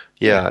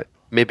 yeah,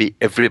 maybe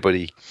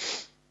everybody.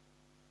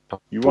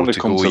 You want to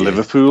come to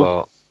Liverpool?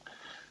 But,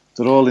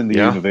 they're all in the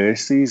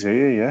universities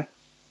here, yeah?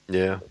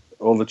 Yeah.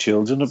 All the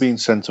children are being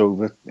sent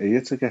over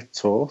here to get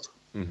taught.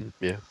 Mm-hmm,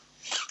 yeah.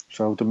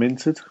 So they're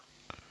minted.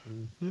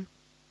 Mm-hmm.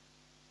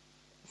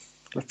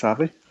 Let's have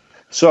it.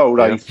 So,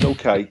 right,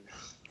 okay.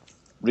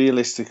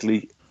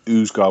 Realistically,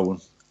 who's going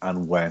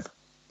and when?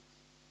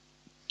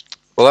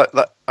 Well,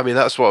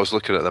 that's what I was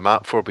looking at the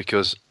map for,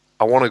 because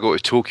I want to go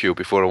to Tokyo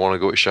before I want to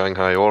go to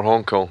Shanghai or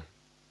Hong Kong.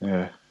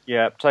 Yeah.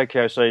 Yeah,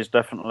 Tokyo Sea is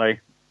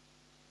definitely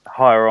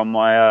higher on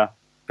my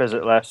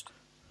visit list.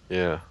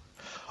 Yeah.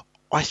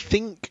 I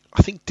think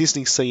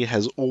Disney Sea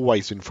has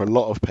always been, for a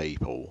lot of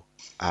people,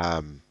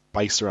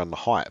 based around the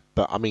hype.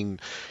 But I mean,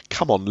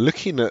 come on,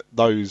 looking at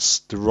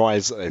the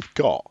rides that they've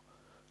got,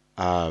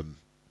 and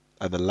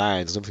the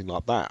lands and everything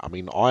like that. I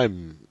mean,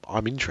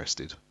 I'm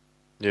interested.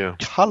 Yeah.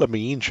 Colour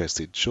me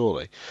interested,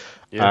 surely.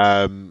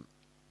 Yeah.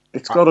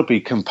 It's got to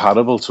be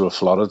comparable to a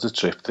Florida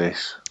trip.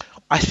 This.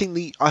 I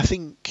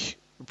think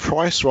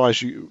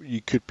price-wise,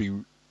 you could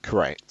be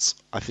correct.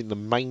 I think the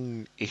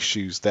main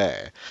issues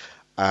there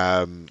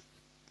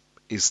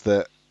is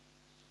that,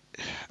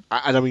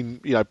 and I mean,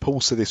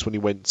 Paul said this when he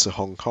went to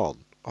Hong Kong.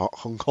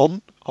 Hong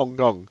Kong. Oh,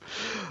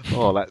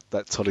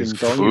 that Toddy's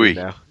Fui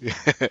now.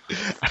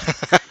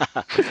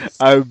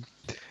 And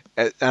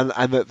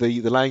that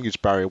the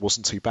language barrier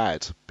wasn't too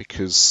bad,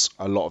 because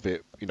a lot of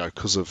it,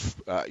 because of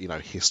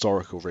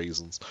historical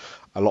reasons,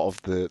 a lot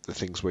of the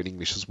things were in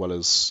English as well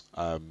as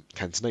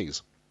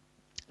Cantonese.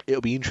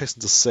 It'll be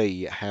interesting to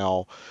see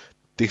how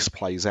this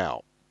plays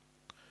out,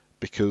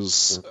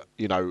 because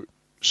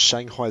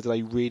Shanghai, do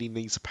they really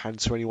need to pander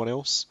to anyone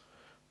else?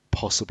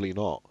 Possibly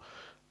not.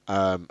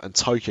 And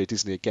Tokyo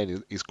Disney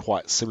again is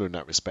quite similar in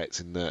that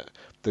respect, in that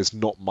there's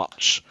not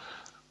much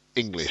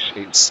English.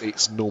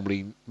 It's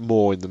normally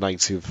more in the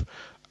native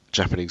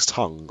Japanese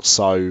tongue.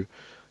 So,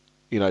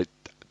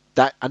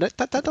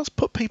 that does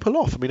put people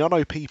off. I mean, I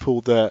know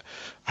people that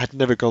had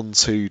never gone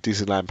to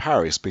Disneyland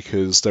Paris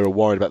because they were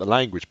worried about the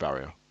language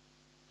barrier.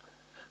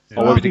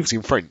 Or everything's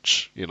in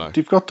French,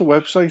 They've got the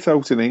website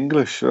out in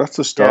English. So that's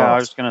a start. Yeah, I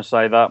was going to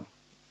say that.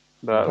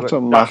 But that's a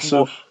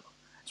massive.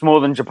 It's more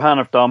than Japan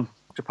have done.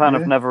 Japan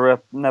have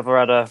never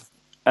had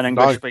an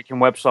English-speaking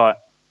website.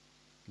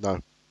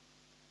 No.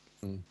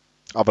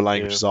 Other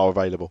languages are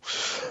available.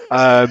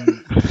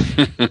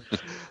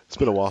 It's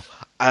been a while.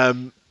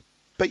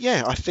 But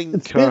yeah, I think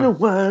it's been a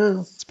while.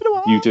 It's been a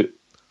while.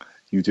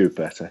 You do it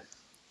better.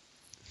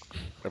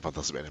 Everyone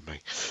does it better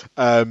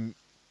than me.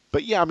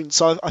 But yeah, I mean,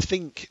 so I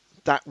think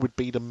that would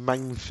be the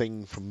main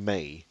thing for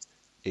me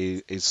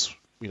is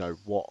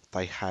what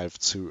they have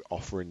to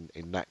offer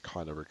in that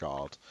kind of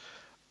regard.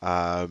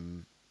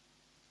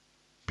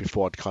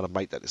 Before I'd kind of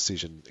make that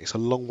decision. It's a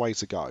long way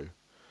to go.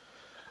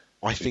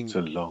 I think it's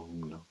a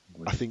long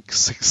way. I think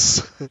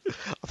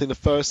the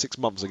first 6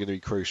 months are going to be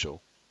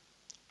crucial,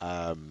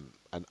 and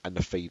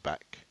the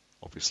feedback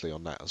obviously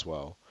on that as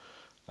well.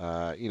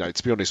 To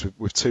be honest,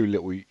 with two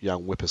little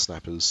young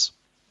whippersnappers,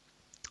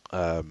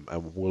 and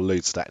we'll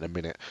allude to that in a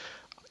minute.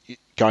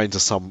 Going to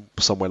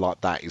somewhere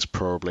like that is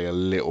probably a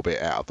little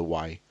bit out of the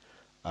way.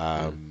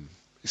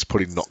 It's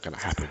probably not going to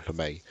happen for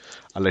me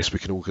unless we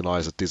can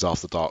organise a Diz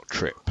After Dark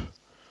trip.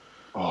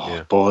 Oh,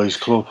 yeah. Boys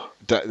club.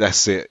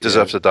 That's it. Diz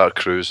After Dark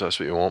cruise. That's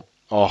what you want.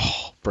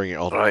 Oh, bring it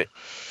on. Right.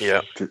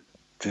 Yeah.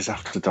 Diz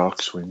After Dark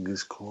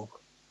swingers club.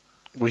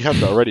 We have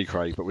that already,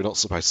 Craig, but we're not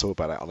supposed to talk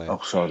about it on air.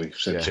 Oh, sorry, I've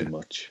said too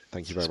much.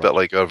 Thank you very much. It's a bit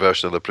like our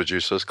version of the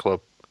Producers Club.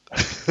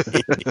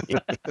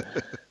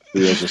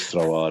 We'll just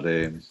throw our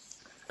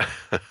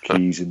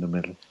keys in the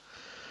middle.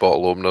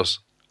 Bottle openers.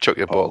 Chuck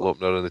your bottle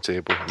opener on the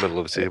table, middle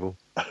of the table.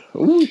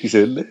 Oh, he's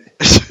in there.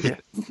 Yeah.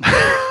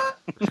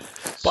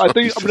 But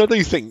I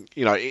do think,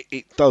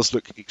 it does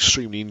look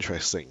extremely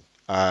interesting.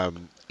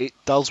 It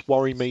does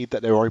worry me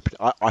that they're open.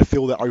 I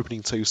feel they're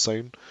opening too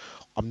soon.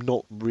 I'm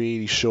not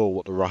really sure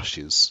what the rush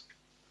is.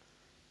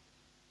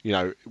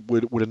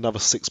 Would another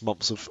 6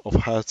 months have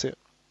hurt it?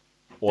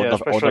 Or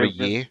another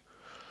year?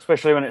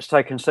 Especially when it's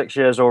taken 6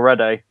 years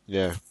already.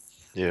 Yeah.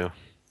 Yeah.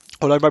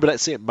 Although maybe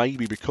that's it.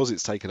 Maybe because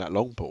it's taken that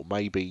long, Paul,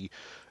 maybe,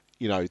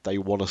 they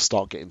want to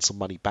start getting some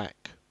money back.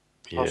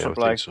 Yeah,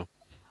 possibly. I think so.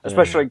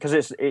 Especially because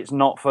it's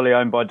not fully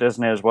owned by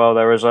Disney as well.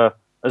 There is a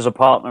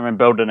partner in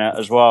building it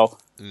as well.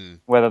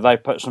 Whether they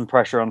put some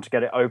pressure on to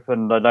get it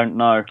opened, I don't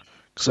know.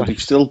 So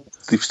they've still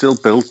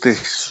built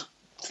this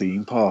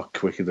theme park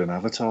quicker than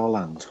Avatar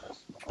Land.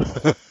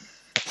 But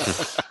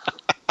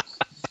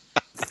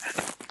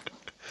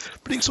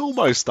it's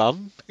almost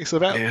done. It's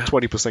about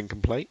 20%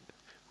 complete.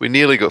 We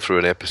nearly got through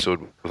an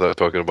episode without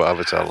talking about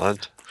Avatar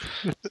Land.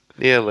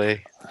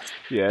 Nearly.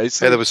 Yeah.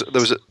 There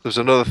was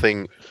another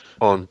thing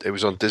on. It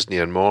was on Disney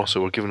and more,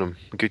 so we're giving them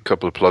a good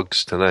couple of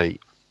plugs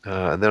tonight,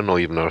 and they're not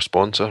even our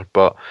sponsor.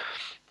 But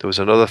there was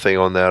another thing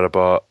on there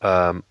about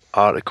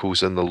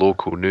articles in the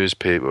local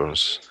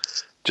newspapers,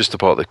 just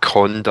about the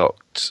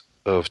conduct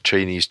of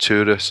Chinese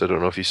tourists. I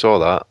don't know if you saw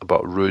that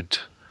about rude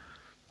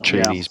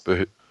Chinese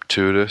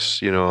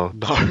tourists. You know,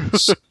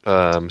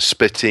 No.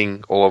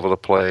 spitting all over the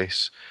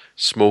place,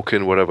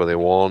 smoking whatever they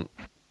want,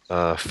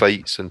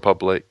 fights in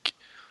public.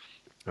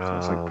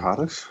 Sounds like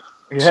Paris.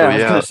 Yeah, So I was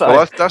yeah, gonna say.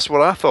 well that's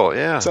what I thought.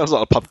 Yeah, Sounds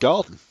like a pub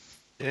garden.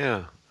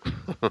 yeah.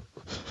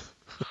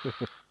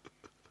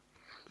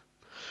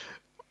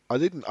 I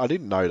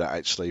didn't know that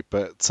actually,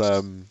 but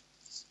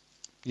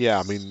yeah,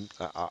 I mean,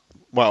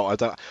 well, I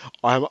don't.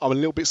 I'm a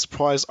little bit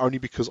surprised only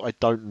because I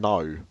don't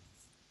know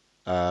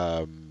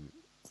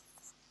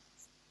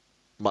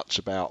much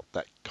about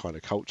that kind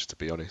of culture, to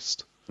be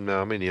honest.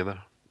 No, me neither.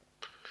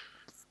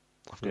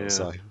 I've got Yeah. to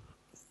say.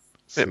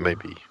 It may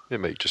be. It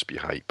might just be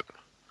hype.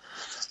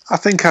 I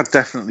think I'd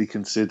definitely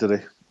consider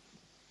it.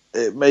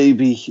 It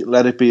maybe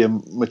let it be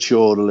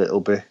mature a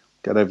little bit,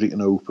 get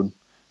everything open,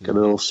 get it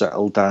all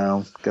settled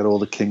down, get all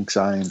the kinks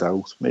ironed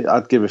out.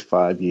 I'd give it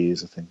 5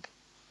 years, I think.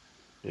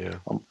 Yeah.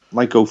 I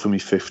might go for my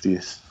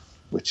 50th,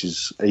 which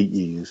is 8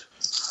 years.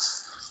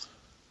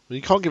 Well,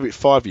 you can't give it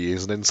 5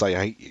 years and then say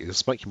 8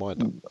 years. Make your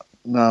mind up.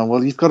 No,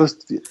 well, you've got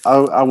to.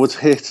 I would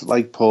hit,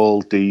 like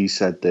Paul D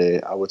said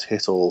there, I would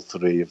hit all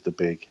three of the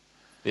big.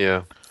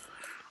 Yeah.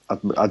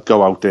 I'd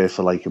go out there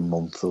for like a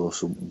month or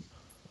something.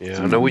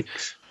 Yeah. I know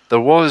there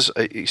was.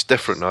 It's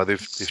different now.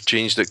 They've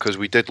changed it because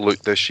we did look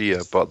this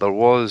year, but there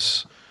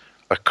was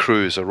a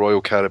cruise, a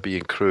Royal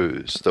Caribbean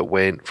cruise that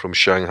went from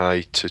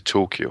Shanghai to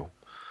Tokyo,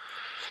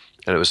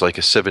 and it was like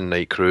a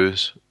 7-night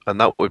cruise, and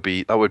that would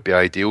be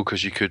ideal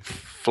because you could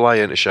fly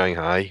into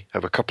Shanghai,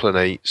 have a couple of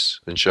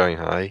nights in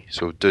Shanghai,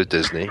 so do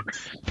Disney,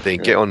 then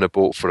get on the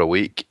boat for a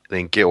week,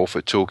 then get off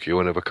at Tokyo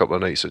and have a couple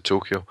of nights at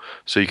Tokyo,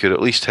 so you could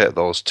at least hit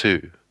those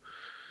two,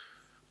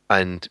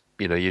 and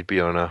you know you'd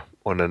be on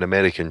an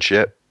American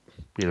ship,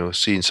 you know,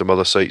 seeing some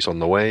other sights on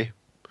the way.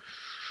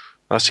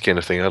 That's the kind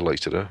of thing I'd like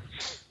to do.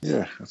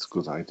 Yeah, that's a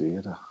good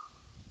idea. That.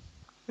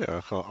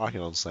 Yeah, I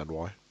can understand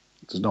why.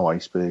 There's no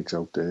icebergs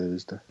out there,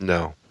 is there?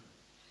 No,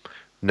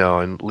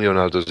 and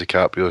Leonardo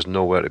DiCaprio's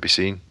nowhere to be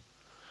seen.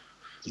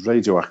 There's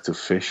radioactive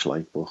fish,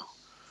 like, but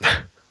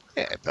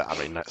Yeah, but I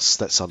mean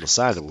that's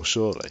understandable,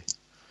 surely.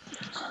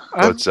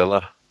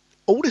 Godzilla.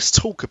 All this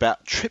talk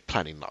about trip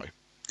planning, though.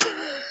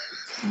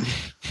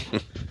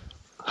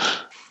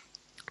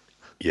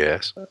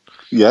 Yes.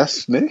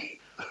 yes, Nick.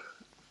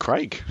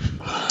 Craig.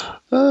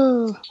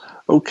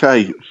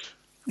 Okay,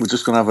 we're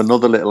just going to have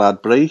another little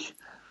ad break,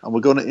 and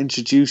we're going to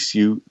introduce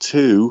you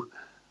to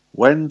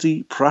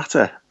Wendy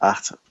Prater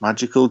at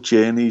Magical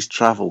Journeys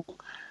Travel.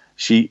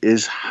 She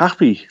is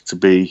happy to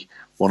be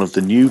one of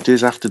the new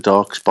Diz After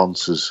Dark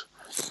sponsors.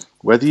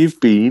 Whether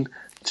you've been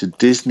to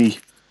Disney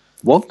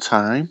one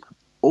time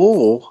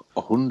or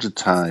 100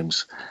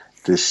 times,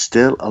 there's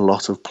still a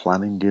lot of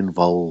planning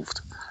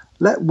involved.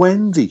 Let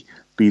Wendy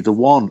be the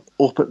one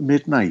up at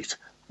midnight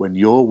when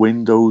your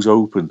window's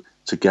open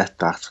to get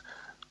that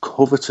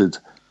coveted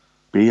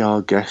Be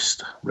Our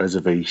Guest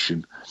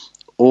reservation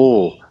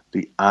or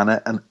the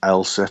Anna and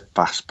Elsa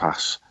Fast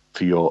Pass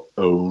for your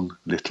own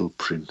little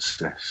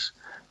princess.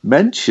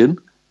 Mention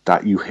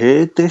that you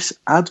heard this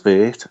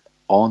advert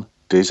on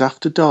Diz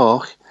After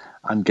Dark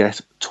and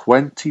get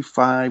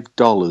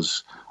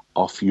 $25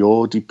 off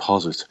your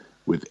deposit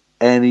with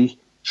any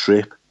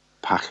trip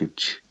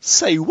package.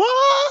 Say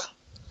what?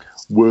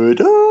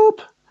 Word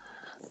up!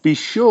 Be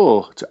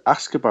sure to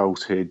ask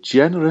about her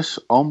generous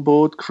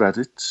onboard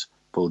credits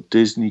for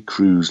Disney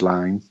Cruise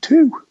Line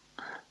too.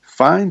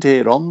 Find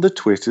her on the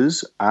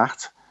Twitters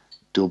at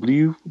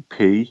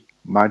WP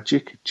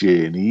Magic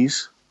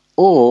Journeys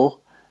or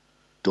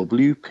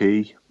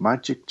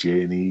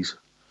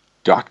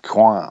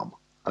WPMagicJourneys.com,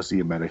 as the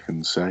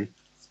Americans say.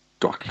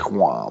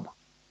 .com.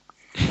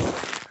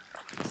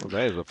 Well,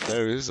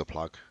 there is a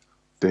plug.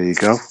 There you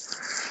go.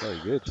 Very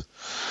good.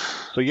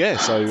 So yeah,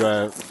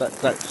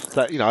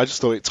 that you know, I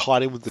just thought it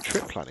tied in with the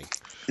trip planning.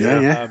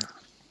 Yeah.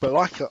 But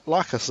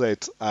like I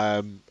said,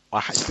 I've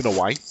been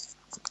away.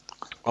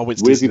 I went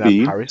to Where have you Disneyland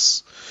been?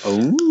 Paris.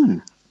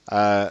 Oh.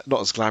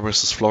 Not as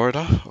glamorous as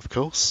Florida, of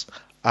course.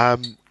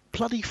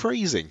 Bloody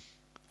freezing,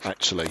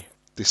 actually,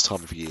 this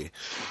time of year.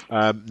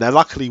 Now,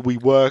 luckily, we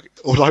were,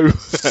 although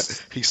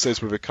he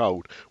says with a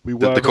cold, we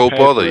were. Did the cold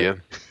prepared bother for it.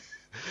 you?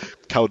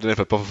 Cold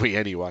never bothered me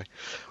anyway.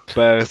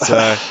 But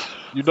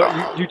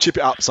you chip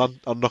it up, son.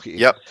 I'll knock it in.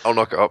 Yep, I'll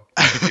knock it up.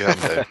 You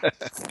have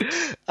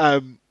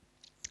to.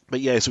 But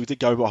yeah, so we did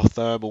go off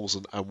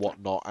thermals and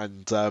whatnot,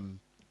 and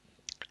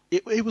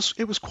it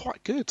was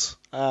quite good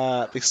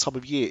this time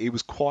of year. It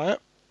was quiet.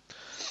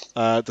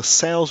 The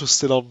sales were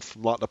still on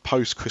from like the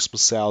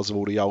post-Christmas sales of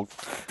all the old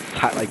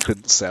hat they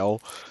couldn't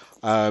sell.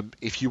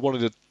 If you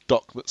wanted a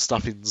Doc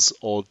McStuffins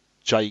or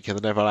Jake and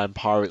the Neverland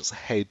Pirates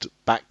head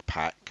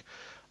backpack,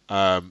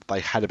 they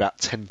had about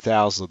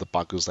 10,000 of the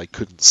buggers they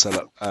couldn't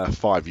sell at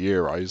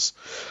 €5.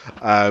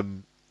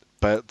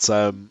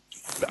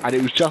 And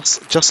it was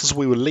just as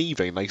we were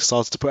leaving, they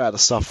started to put out the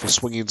stuff for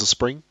Swing Into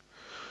Spring.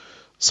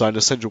 So in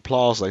the Central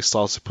Plaza, they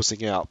started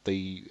putting out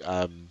the,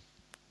 I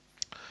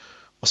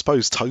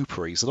suppose,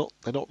 topiaries.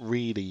 They're not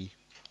really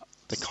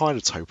they're kind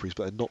of topiaries,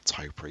 but they're not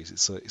topiaries.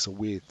 It's a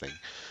weird thing,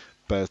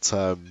 but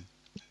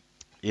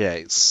yeah,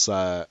 it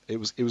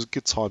was a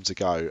good time to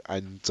go,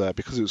 and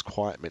because it was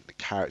quiet, it meant the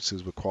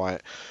characters were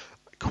quiet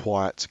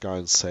to go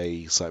and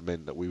see, so it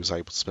meant that we was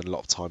able to spend a lot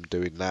of time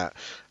doing that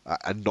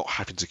and not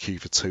having to queue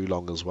for too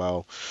long as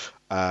well.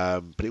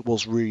 But it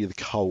was really the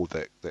cold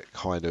that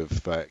kind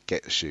of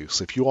gets you.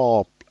 So if you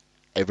are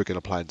ever going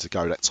to plan to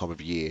go that time of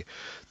year,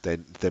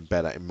 then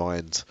bear that in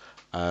mind.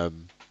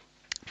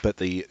 But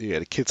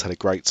the kids had a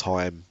great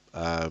time.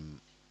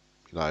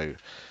 My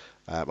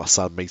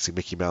son meeting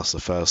Mickey Mouse the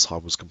first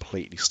time was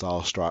completely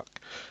starstruck.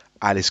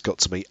 Alice got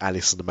to meet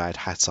Alice and the Mad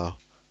Hatter,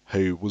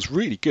 who was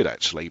really good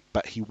actually,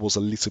 but he was a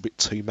little bit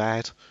too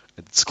mad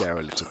and did scare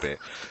a little bit.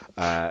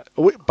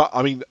 But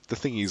I mean, the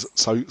thing is,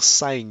 so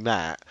saying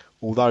that,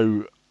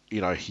 although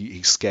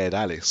he scared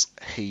Alice,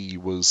 he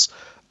was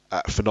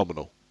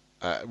phenomenal.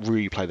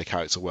 Really played the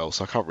character well,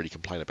 so I can't really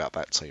complain about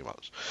that too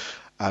much.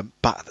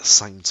 But at the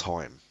same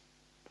time,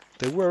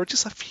 there were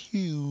just a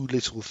few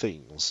little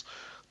things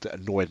that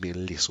annoyed me a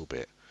little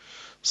bit.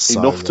 So,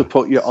 Enough to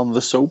put you on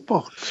the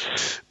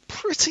soapbox.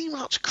 Pretty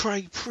much,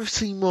 Craig,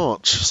 pretty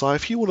much. So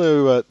if you want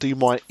to do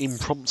my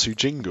impromptu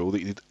jingle that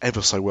you did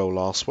ever so well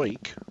last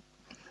week.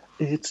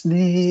 It's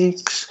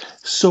Nick's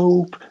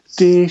Soap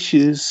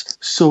Dishes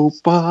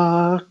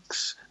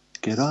Soapbox.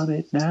 Get on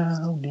it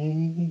now,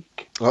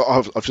 Nick.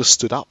 I've just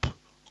stood up.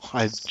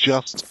 I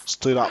just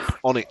stood up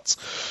on it.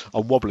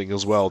 I'm wobbling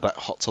as well. That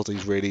hot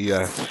toddy's really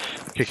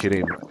kicking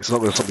in. It's not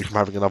going to stop me from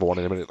having another one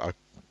in a minute, though.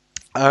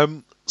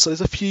 So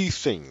there's a few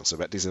things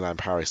about Disneyland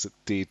Paris that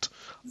did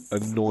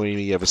annoy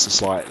me ever so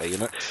slightly.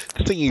 And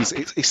the thing is,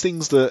 it's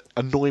things that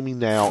annoy me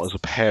now as a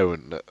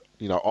parent that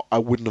I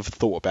wouldn't have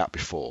thought about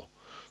before.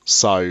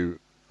 So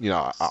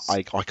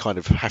I kind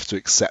of have to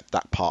accept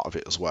that part of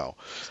it as well.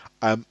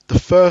 The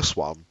first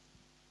one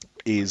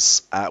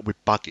is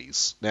with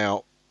buggies.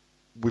 Now,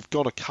 we've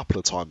gone a couple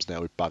of times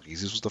now with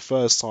buggies. This was the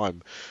first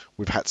time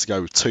we've had to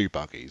go with 2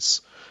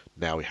 buggies.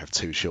 Now we have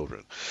 2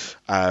 children.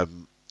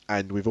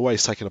 And we've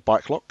always taken a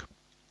bike lock.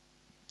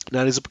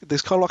 Now, there's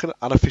kind of like an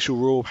unofficial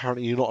rule.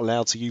 Apparently, you're not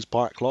allowed to use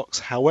bike locks.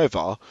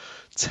 However,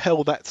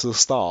 tell that to the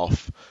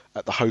staff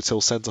at the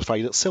Hotel Santa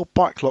Fe that sell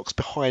bike locks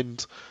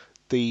behind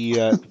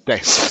the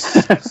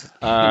desk.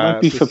 It might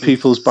be for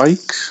people's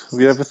bikes. Have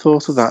you ever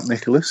thought of that,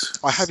 Nicholas?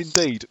 I have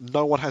indeed.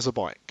 No one has a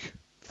bike.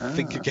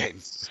 Think again.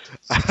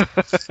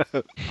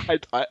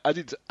 I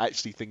did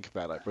actually think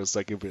about that for a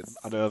second, but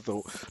I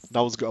thought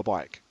no one's got a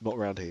bike, not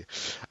around here.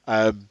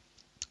 So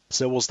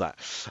there was that.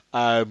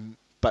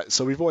 But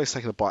so we've always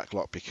taken a bike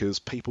lock because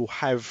people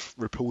have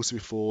reported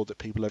before that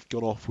people have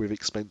gone off with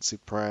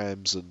expensive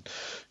prams, and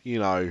if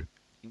you're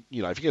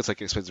going to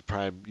take an expensive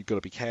pram, you've got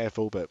to be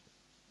careful. But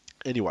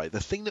anyway, the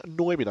thing that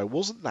annoyed me though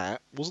wasn't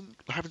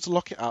having to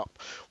lock it up,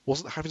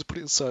 wasn't having to put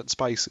it in certain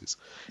spaces.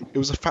 It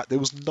was the fact there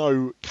was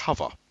no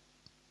cover.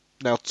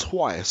 Now,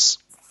 twice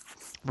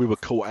we were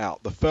caught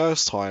out. The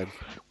first time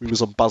we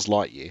was on Buzz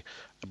Lightyear,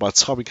 and by the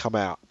time we come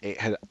out, it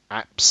had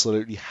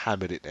absolutely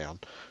hammered it down.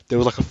 There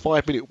was like a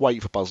 5-minute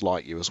wait for Buzz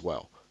Lightyear as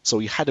well, so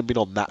we hadn't been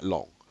on that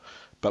long.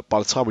 But by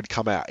the time we'd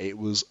come out, it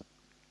was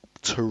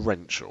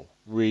torrential,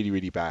 really,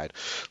 really bad.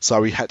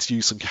 So we had to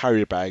use some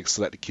carrier bags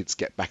to let the kids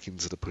get back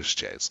into the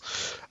pushchairs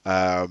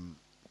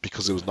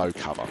because there was no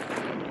cover.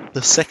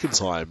 The second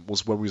time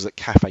was when we was at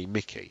Cafe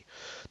Mickey.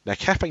 Now,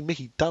 Cafe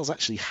Mickey does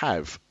actually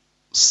have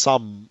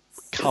some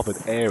covered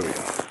area.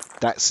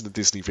 That's in the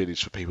Disney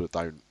Village for people that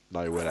don't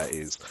know where that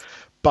is.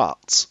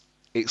 But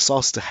it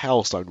started to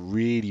hailstone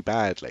really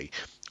badly.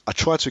 I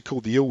tried to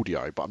record the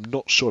audio, but I'm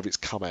not sure if it's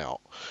come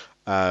out.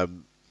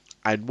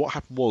 And what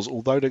happened was,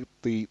 although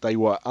they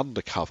were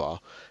undercover,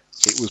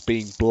 it was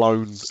being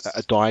blown at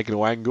a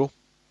diagonal angle.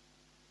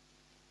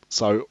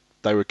 So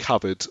they were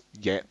covered,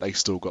 yet they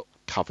still got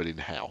covered in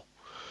hail.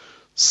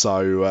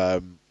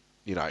 So,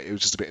 it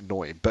was just a bit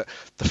annoying. But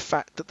the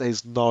fact that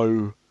there's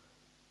no...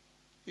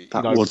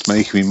 That would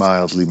make me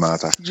mildly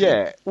mad, actually.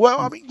 Yeah,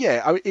 well,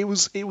 it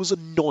was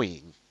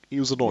annoying. It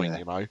was annoying,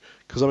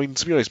 because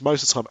to be honest,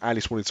 most of the time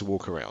Alice wanted to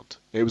walk around.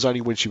 It was only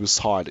when she was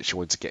tired that she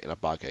wanted to get in a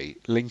buggy.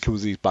 Lincoln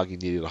was in his buggy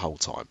nearly the whole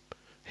time.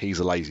 He's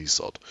a lazy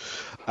sod.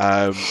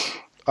 I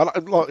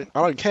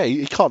don't care.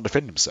 He can't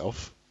defend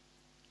himself.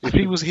 If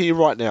he was here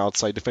right now, I'd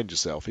say defend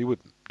yourself. He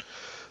wouldn't.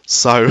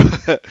 So,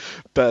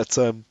 but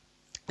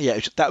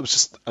that was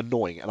just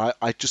annoying, and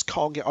I just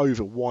can't get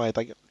over why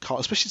they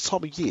can't, especially this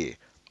time of year.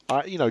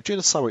 During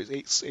the summer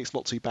it's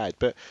not too bad,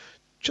 but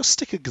just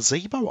stick a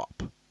gazebo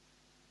up.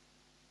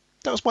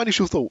 That was my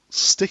initial thought.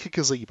 Stick a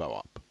gazebo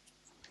up.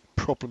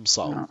 Problem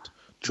solved.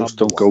 Just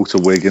don't go to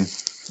Wigan.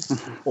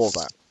 Or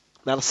that.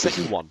 Now the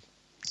second one.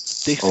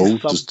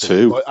 There's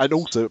 2. And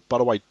also, by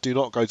the way, do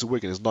not go to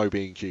Wigan. There's no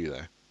B&Q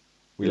there.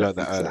 We learned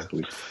that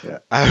exactly.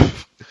 earlier. Yeah.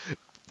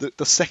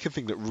 The second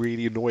thing that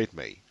really annoyed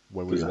me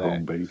when we were there.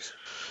 Home base.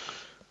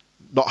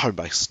 Not home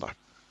base, no.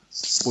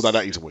 Although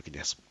that is in Wigan,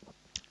 yes.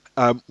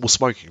 Was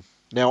smoking.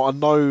 Now, I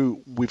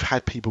know we've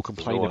had people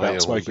complain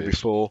about smoking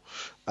before.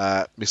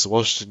 Mr.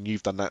 Washington,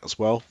 you've done that as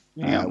well,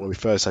 when we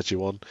first had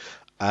you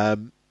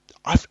on.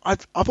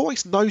 I've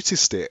always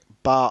noticed it,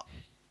 but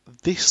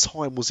this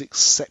time was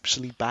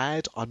exceptionally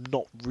bad. I'm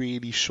not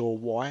really sure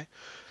why.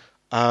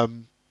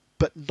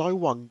 But no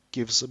one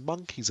gives a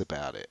monkeys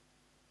about it.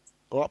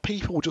 Like,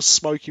 people will just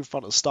smoke in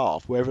front of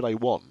staff wherever they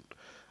want,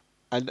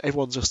 and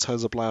everyone just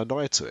turns a blind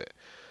eye to it.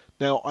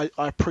 Now, I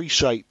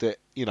appreciate that,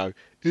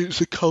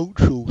 it's a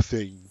cultural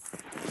thing,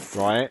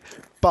 right?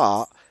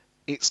 But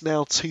it's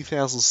now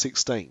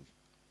 2016.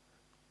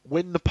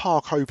 When the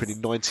park opened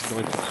in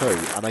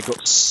 1992, and they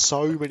got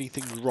so many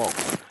things wrong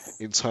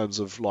in terms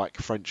of,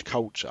 like, French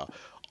culture,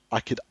 I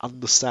could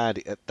understand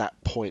it at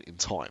that point in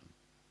time.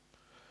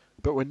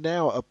 But we're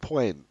now at a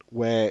point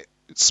where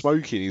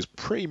smoking is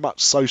pretty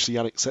much socially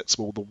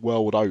unacceptable the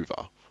world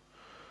over.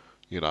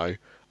 I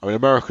mean,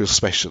 America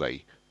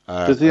especially.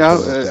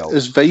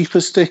 Is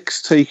vapor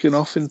sticks taken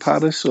off in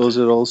Paris, or is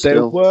it all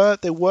still?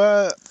 There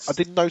were. I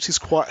did notice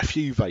quite a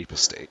few vapor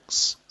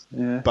sticks,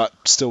 but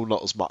still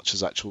not as much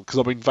as actual. Because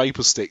I mean,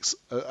 vapor sticks,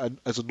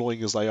 as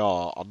annoying as they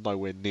are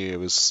nowhere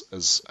near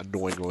as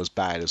annoying or as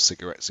bad as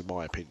cigarettes, in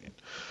my opinion.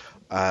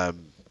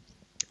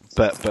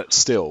 But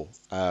still,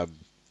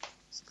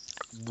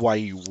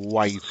 way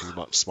too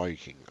much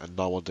smoking, and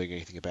no one doing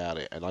anything about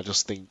it. And I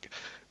just think,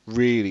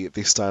 really, at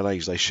this day and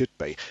age, they should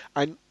be.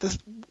 And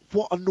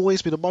what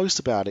annoys me the most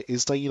about it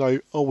is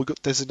we've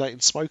got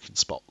designated smoking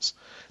spots.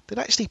 They'd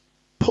actually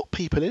put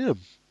people in them.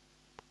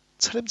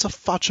 Tell them to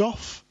fudge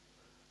off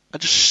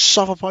and just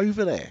shove them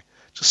over there.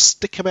 Just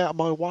stick them out of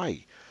my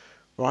way.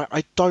 Right?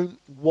 I don't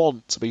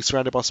want to be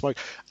surrounded by smoke.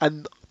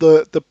 And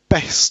the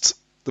best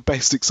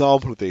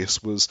example of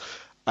this was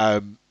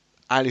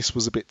Alice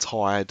was a bit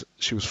tired.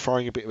 She was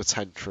throwing a bit of a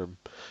tantrum.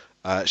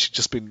 She'd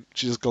just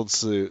gone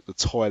to the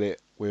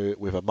toilet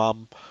with her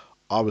mum.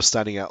 I was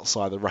standing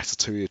outside the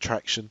Ratatouille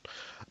attraction.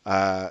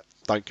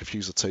 Don't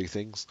confuse the two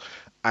things.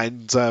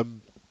 And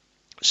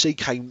she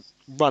came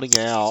running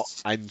out,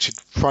 and she'd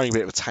thrown a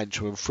bit of a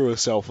tantrum and threw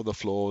herself on the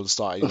floor and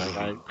started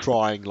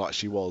crying like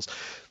she was.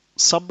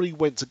 Somebody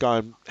went to go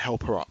and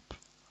help her up.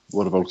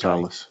 What about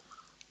Alice?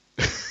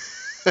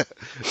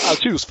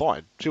 She was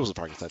fine. She wasn't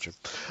throwing a tantrum.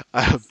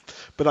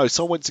 But no,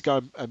 someone went to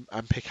go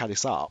and pick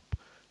Alice up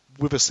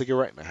with a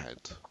cigarette in her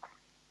hand.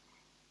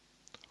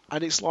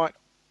 And it's like,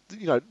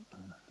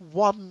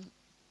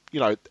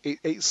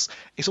 it's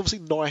obviously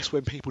nice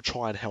when people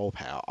try and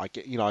help out. I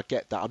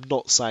get that. I'm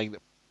not saying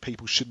that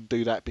people shouldn't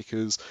do that,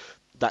 because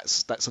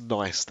that's a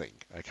nice thing.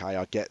 Okay,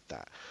 I get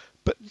that.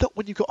 But not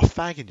when you've got a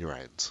fag in your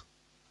hand.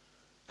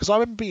 Because I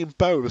remember being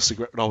burned with a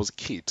cigarette when I was a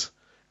kid,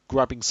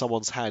 grabbing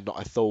someone's hand that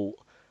I thought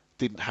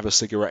didn't have a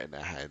cigarette in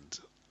their hand.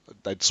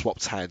 They'd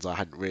swapped hands, I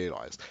hadn't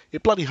realised.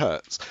 It bloody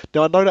hurts.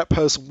 Now, I know that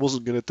person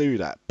wasn't going to do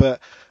that,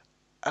 but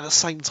at the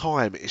same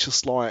time, it's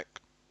just like,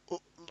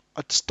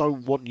 I just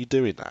don't want you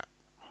doing that.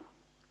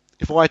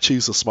 If I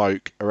choose to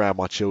smoke around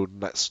my children,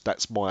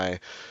 that's my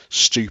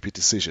stupid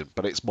decision,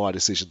 but it's my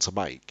decision to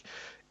make.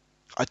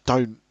 I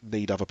don't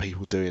need other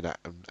people doing that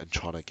and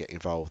trying to get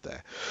involved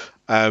there.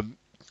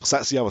 So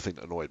that's the other thing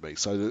that annoyed me.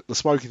 So the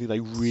smoking thing,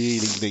 they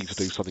really need to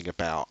do something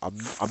about. I'm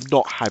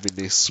not having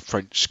this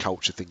French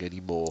culture thing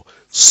anymore.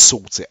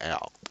 Sort it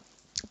out.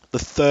 The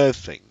third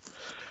thing,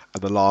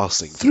 and the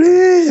last thing,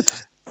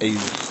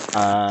 is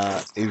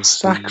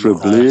Sacre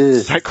bleu.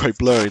 Sacre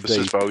bleu, indeed. This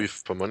is value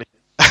for money.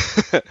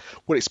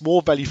 Well, it's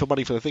more value for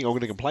money for the thing I'm going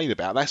to complain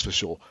about, that's for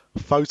sure.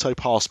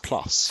 PhotoPass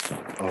Plus.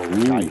 Oh.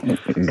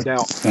 Okay.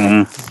 Now,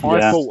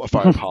 I bought a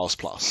PhotoPass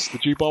Plus.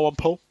 Did you buy one,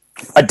 Paul?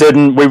 I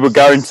didn't. We were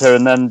going to,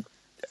 and then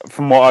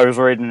from what I was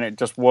reading, it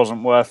just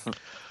wasn't worth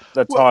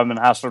the time and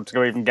hassle to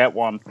go even get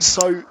one.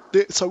 So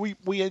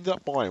we ended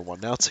up buying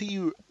one. Now, I'll tell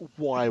you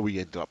why we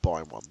ended up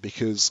buying one.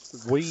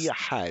 Because we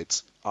had...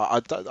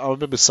 I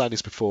remember saying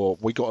this before.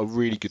 We got a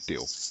really good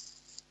deal.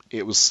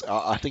 It was,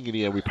 I think in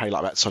the end we paid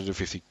like about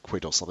 250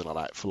 quid or something like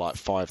that for like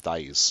 5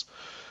 days,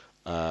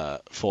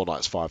 4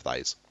 nights, 5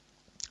 days,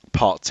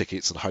 park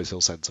tickets and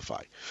hotel Santa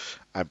Fe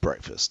and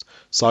breakfast.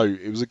 So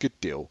it was a good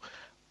deal.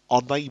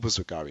 Our neighbours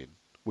were going.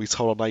 We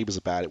told our neighbours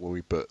about it when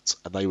we booked,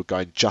 and they were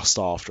going just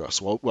after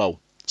us.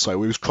 So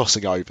we was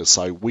crossing over.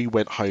 So we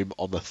went home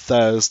on the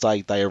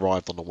Thursday. They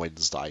arrived on the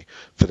Wednesday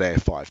for their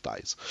 5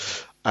 days.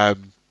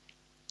 And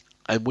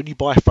when you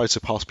buy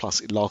PhotoPass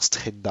Plus, it lasts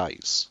 10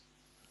 days.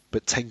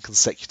 But 10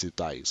 consecutive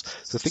days.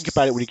 So think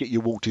about it when you get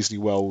your Walt Disney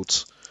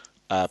World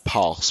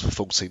pass for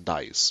 14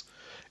 days.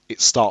 It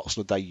starts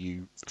on the day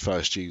you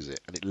first use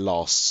it, and it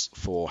lasts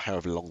for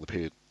however long the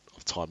period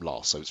of time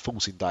lasts. So it's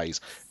 14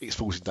 days. It's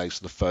 14 days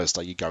from the first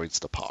day you go into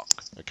the park.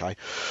 Okay.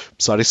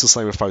 So this is the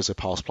same with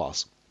PhotoPass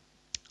Plus.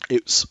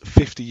 It's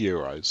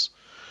 €50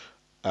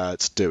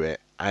 to do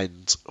it,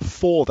 and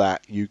for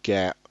that you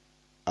get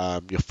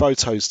your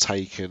photos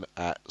taken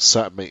at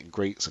certain meet and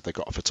greets if they've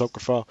got a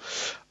photographer,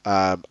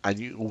 and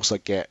you also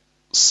get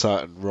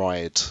certain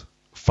ride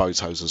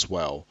photos as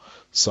well.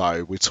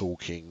 So we're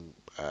talking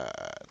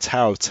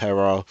Tower of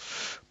Terror,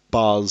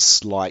 Buzz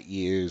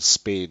Lightyear,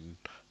 Spin,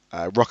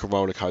 Rock and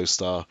Roller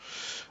Coaster,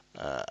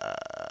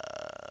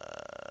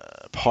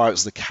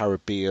 Pirates of the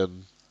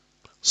Caribbean,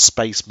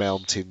 Space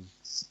Mountain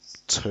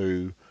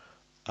 2,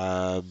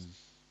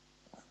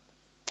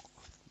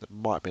 There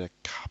might have been a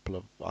couple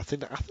of. I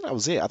think that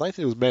was it. I don't think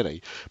there was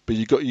many, but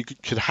you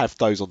could have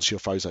those onto your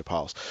photo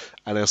pass,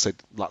 and I said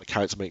like the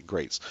character meet and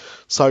greets.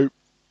 So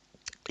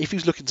if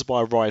he's looking to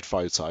buy ride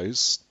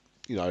photos,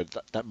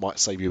 that might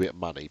save you a bit of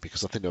money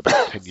because I think they're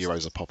about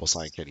 €10 a pop or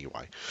something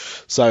anyway.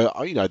 So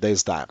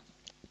there's that.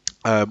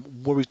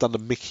 When we've done the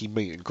Mickey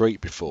meet and greet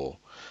before,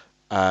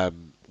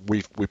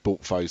 we've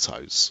bought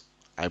photos.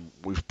 And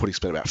we've probably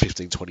spent about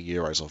 15-20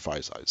 euros on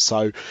photos.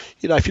 So,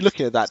 if you're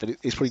looking at that, then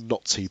it's probably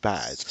not too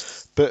bad.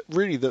 But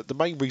really, the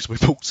main reason we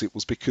bought it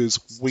was because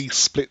we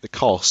split the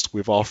cost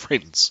with our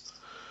friends.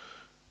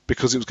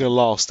 Because it was going to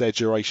last their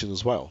duration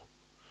as well.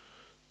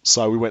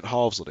 So we went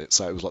halves on it,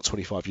 so it was like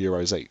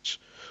 €25 each.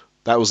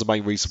 That was the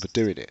main reason for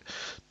doing it.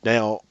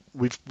 Now,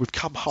 we've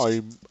come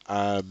home,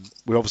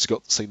 we've obviously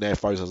got to see their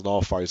photos and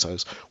our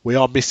photos. We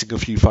are missing a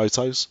few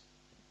photos.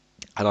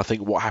 And I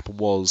think what happened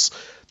was,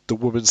 the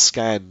woman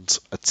scanned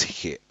a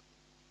ticket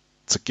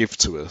to give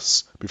to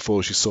us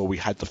before she saw we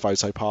had the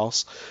photo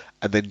pass,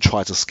 and then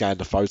tried to scan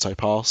the photo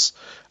pass,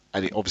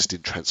 and it obviously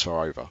didn't transfer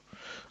over.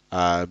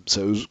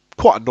 So it was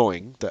quite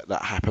annoying that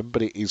happened,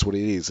 but it is what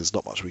it is. There's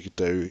not much we could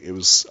do. It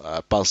was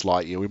Buzz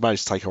Lightyear. We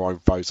managed to take our own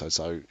photo,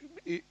 so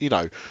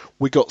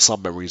we got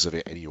some memories of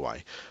it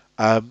anyway.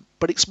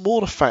 But it's more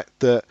the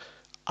fact that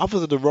other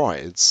than the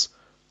rides,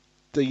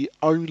 the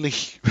only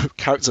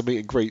character meet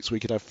and greets we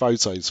could have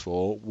photos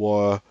for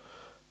were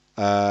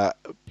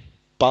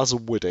Buzz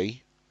and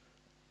Woody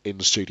in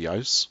the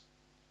studios,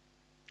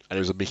 and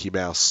there was a Mickey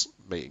Mouse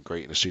meet and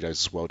greet in the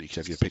studios as well that you could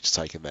have your picture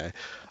taken there,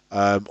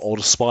 or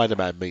the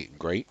Spider-Man meet and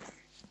greet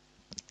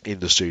in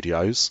the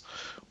studios,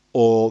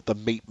 or the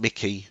Meet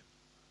Mickey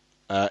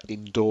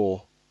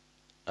indoor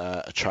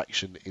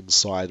attraction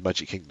inside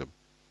Magic Kingdom.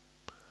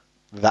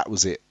 That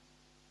was it.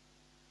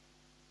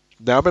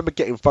 Now I remember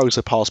getting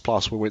Photo Pass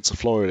Plus when we went to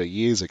Florida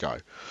years ago,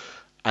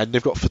 and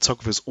they've got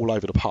photographers all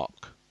over the park.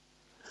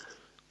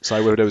 So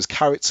whether there was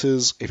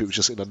characters, if it was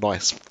just in a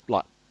nice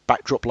like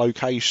backdrop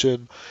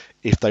location,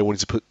 if they wanted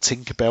to put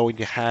Tinkerbell in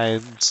your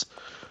hand,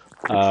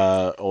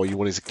 or you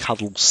wanted to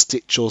cuddle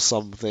Stitch or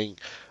something,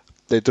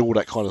 they do all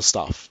that kind of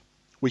stuff.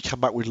 We come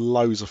back with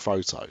loads of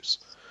photos.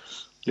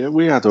 Yeah,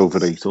 we had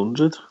over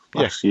 800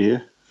 last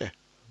year. Yeah.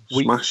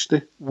 Smashed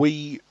it.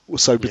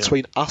 So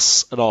between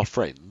us and our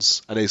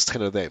friends, and there's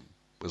 10 of them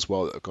as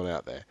well that have gone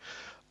out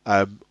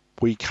there,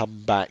 we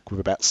come back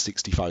with about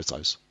 60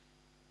 photos.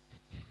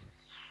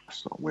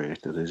 That's not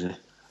worth it, is it?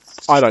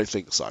 I don't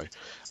think so,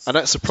 and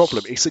that's the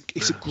problem. It's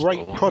a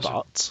great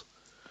product,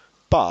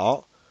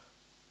 but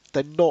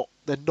they're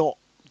not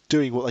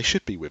doing what they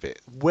should be with it.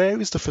 Where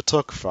is the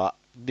photographer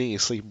near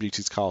Sleeping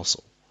Beauty's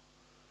castle?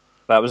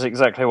 That was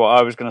exactly what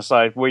I was going to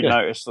say. We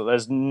noticed that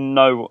there's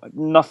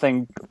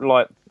nothing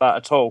like that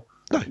at all.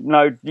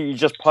 No, you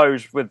just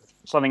pose with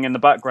something in the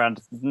background.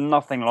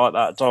 Nothing like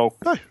that at all.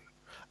 No.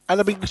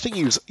 And I mean, the thing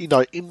is,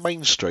 in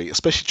Main Street,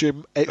 especially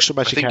during extra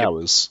magic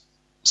hours.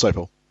 So,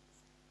 Paul.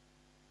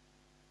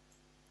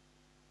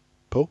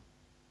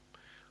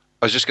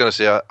 I was just going to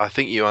say, I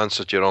think you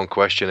answered your own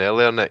question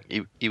earlier,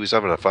 Nick. He was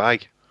having a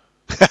fag.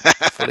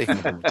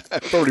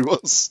 Probably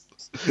was.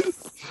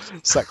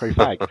 Sacre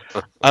fag.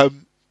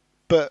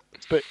 But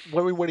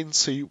when we went in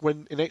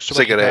extra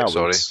cigarette, magic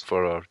hours, sorry,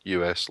 for our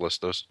US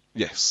listeners.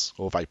 Yes,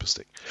 or vapor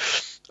stick.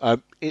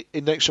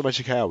 In extra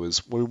magic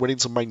hours, when we went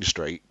into Main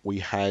Street, we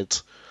had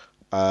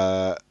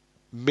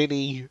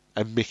Minnie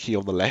and Mickey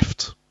on the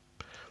left.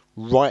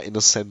 Right in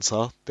the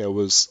centre, there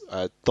was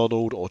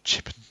Donald or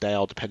Chip and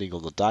Dale, depending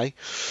on the day.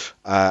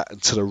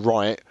 And to the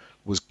right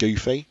was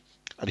Goofy.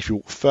 And if you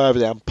walk further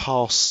down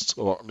past,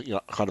 or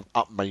kind of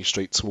up Main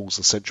Street towards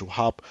the central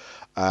hub,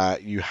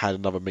 you had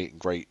another meet and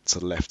greet to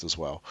the left as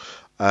well.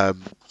 None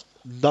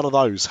of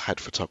those had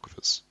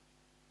photographers.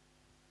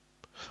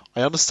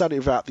 I understand it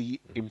about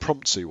the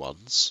impromptu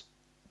ones.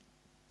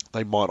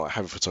 They might not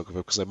have a photographer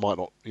because they might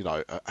not,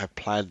 have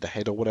planned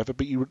ahead or whatever.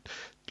 But you would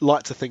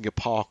like to think a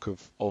park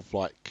of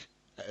like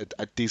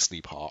a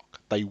Disney park,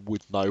 they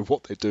would know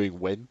what they're doing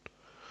when.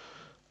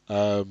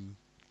 And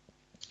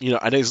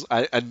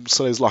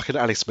so there's like an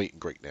Alice meet and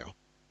greet now.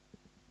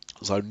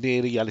 So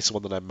near the Alice in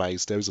Wonderland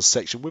maze, there is a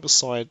section with a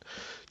sign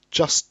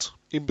just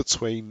in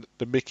between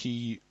the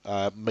Mickey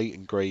meet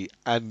and greet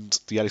and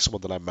the Alice in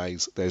Wonderland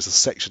maze. There's a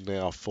section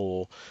now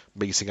for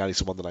meeting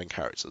Alice in Wonderland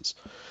characters.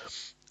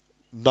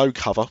 No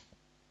cover,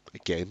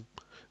 again.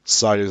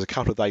 So there's a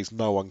couple of days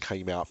no one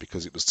came out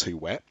because it was too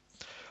wet.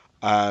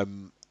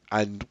 And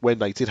when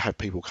they did have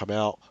people come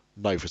out,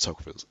 no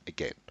photographers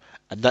again.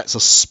 And that's a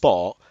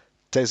spot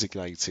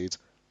designated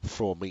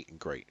for meet and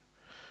greet.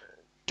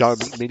 Go and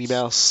meet Minnie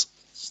Mouse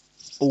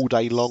all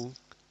day long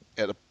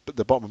at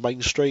the bottom of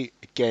Main Street.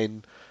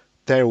 Again,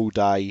 there all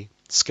day,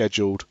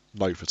 scheduled,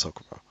 no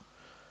photographer.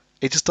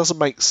 It just doesn't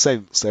make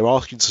sense. They're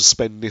asking to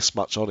spend this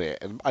much on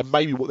it. And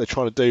maybe what they're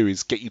trying to do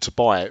is get you to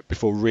buy it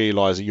before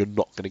realising you're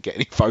not going to get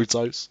any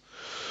photos.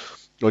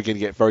 You're going to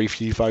get very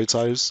few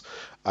photos.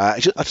 I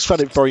just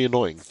found it very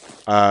annoying.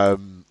 Yeah,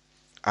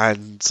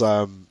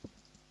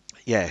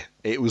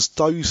 it was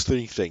those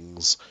three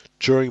things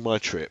during my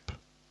trip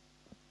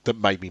that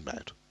made me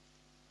mad.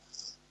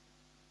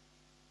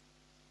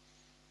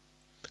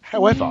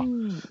 However,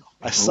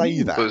 I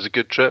say But it was that a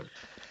good trip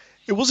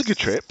it was a good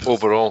trip.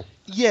 overall.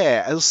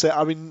 Yeah, as I said,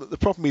 I mean, the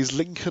problem is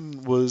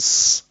Lincoln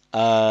was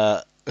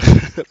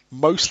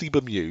mostly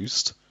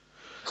bemused.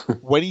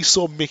 When he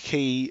saw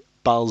Mickey,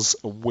 Buzz,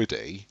 and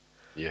Woody,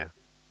 Yeah.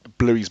 it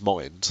blew his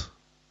mind.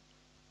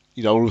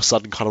 You know, all of a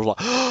sudden, kind of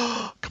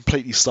like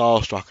completely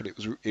starstruck,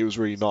 and it was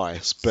really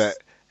nice. But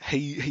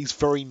he's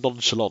very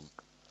nonchalant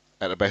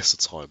at the best of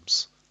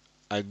times,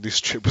 and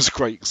this trip was a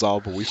great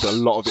example. We spent a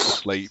lot of it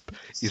asleep.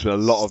 He spent a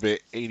lot of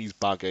it in his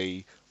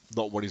buggy,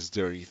 not wanting to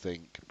do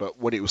anything. But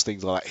when it was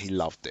things like that, he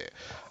loved it.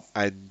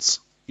 And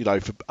you know,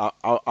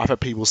 I've had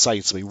people say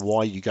to me, "Why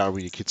are you going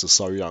when your kids are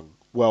so young?"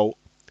 Well,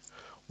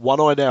 one,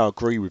 I now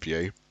agree with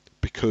you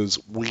because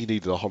we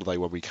needed a holiday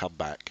when we come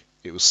back.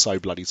 It was so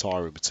bloody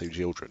tiring with two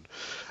children.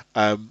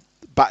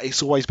 But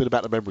it's always been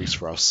about the memories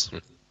for us.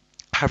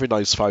 Having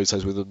those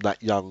photos with them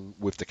that young,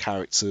 with the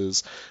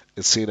characters,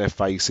 and seeing their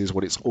faces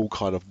when it's all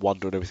kind of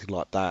wonder and everything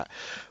like that.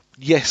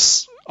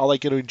 Yes, are they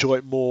going to enjoy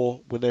it more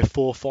when they're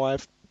 4 or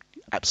 5?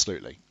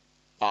 Absolutely.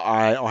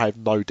 I have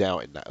no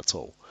doubt in that at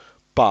all.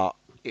 But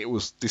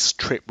this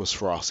trip was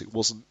for us. It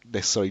wasn't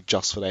necessarily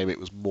just for them. It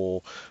was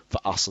more for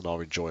us and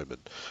our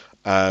enjoyment.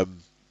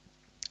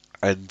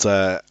 And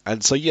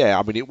so yeah,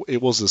 I mean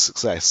it was a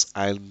success.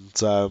 And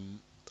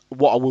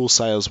what I will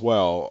say as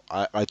well,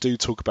 I do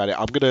talk about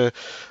it.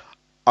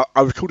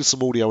 I recorded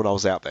some audio when I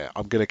was out there.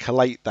 I'm going to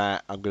collate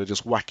that. I'm going to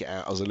just whack it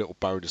out as a little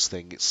bonus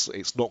thing.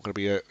 It's not going to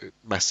be a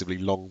massively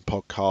long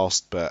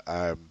podcast, but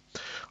I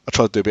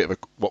tried to do a bit of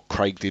what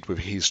Craig did with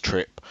his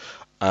trip,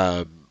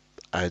 and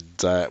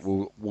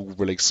we'll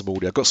release some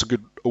audio. I've got some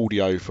good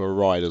audio for a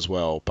ride as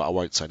well, but I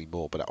won't say any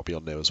more. But that'll be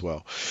on there as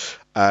well.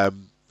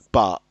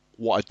 But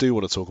what I do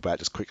want to talk about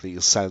just quickly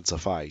is Santa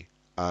Fe.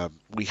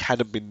 We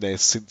hadn't been there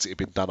since it had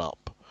been done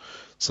up,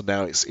 so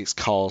now it's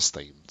Cars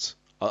themed.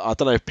 I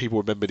don't know if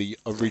people remember the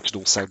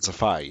original Santa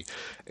Fe.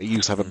 It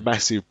used to have a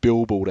massive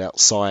billboard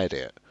outside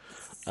it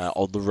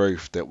on the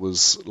roof that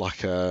was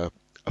like a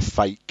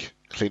fake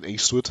Clint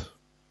Eastwood.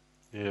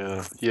 Yeah,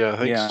 I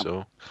think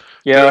so.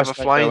 Yeah, Do you I have a stayed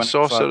there flying when it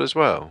saucer was as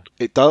well?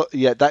 It does.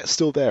 Yeah, that's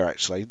still there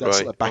actually. That's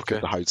at Right, the back okay.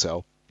 of the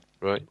hotel.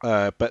 Right.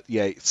 But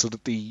yeah, so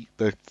the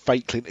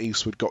fake Clint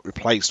Eastwood got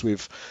replaced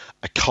with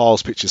a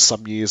Cars picture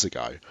some years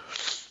ago,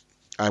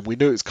 and we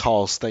knew it was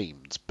Cars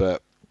themed,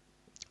 but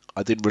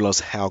I didn't realise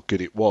how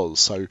good it was.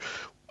 So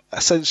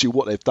essentially,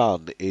 what they've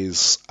done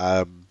is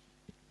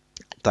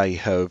they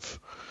have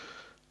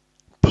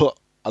put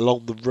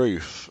along the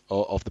roof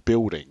of the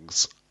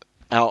buildings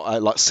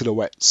out like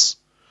silhouettes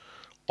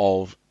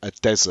of a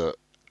desert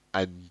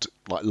and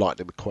like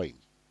Lightning McQueen.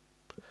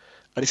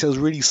 And it sounds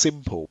really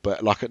simple,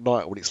 but like at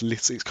night when it's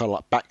lit, it's kind of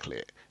like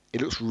backlit.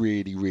 It looks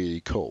really,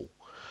 really cool.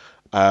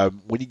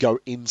 When you go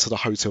into the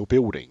hotel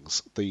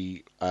buildings,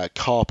 the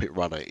carpet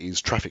runner is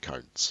traffic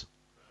cones.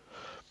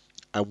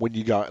 And when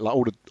you go, like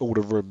all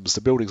the rooms,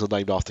 the buildings are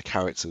named after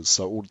characters,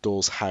 so all the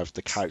doors have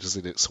the characters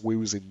in it. So we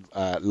was in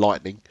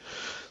Lightning,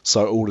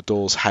 so all the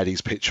doors had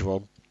his picture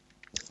on.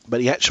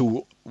 But the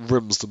actual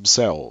rooms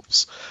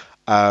themselves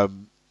were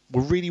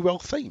really well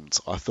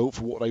themed, I thought,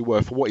 for what they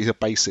were, for what is a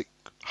basic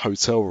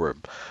hotel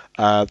room.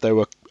 There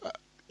were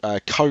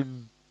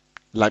cone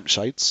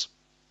lampshades.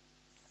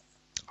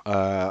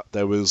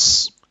 There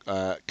was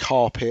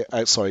wallpaper.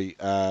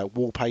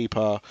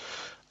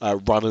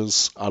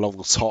 Runners along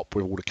the top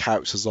with all the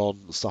characters on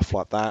and stuff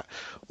like that,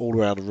 all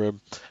around the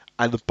room.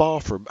 And the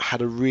bathroom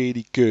had a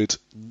really good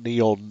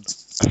neon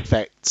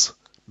effect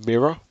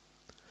mirror.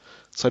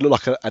 So it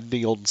looked like a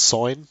neon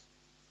sign.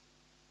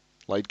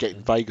 Like you'd get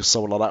in Vegas,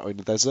 someone like that, or in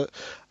the desert.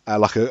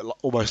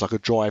 Almost like a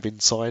drive-in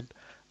sign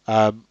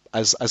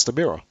as the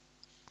mirror.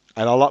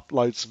 And I'll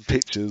upload some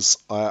pictures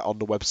on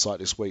the website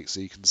this week so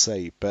you can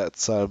see. But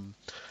for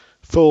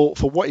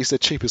what is the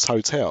cheapest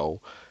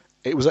hotel,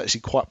 it was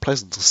actually quite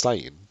pleasant to stay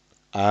in.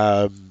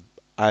 It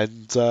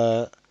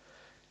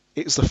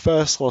was the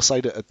first time I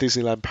stayed at a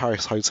Disneyland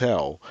Paris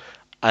hotel,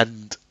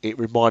 and it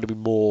reminded me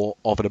more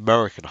of an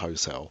American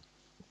hotel.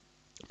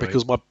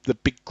 Because the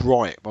big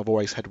gripe I've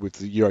always had with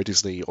the Euro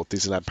Disney or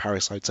Disneyland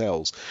Paris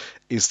hotels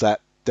is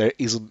that there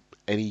isn't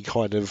any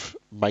kind of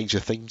major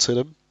theme to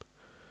them.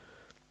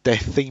 They're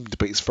themed,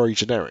 but it's very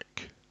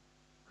generic.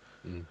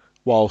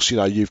 Whilst,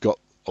 you've got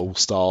All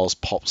Stars,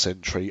 Pop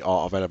Century,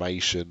 Art of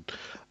Animation,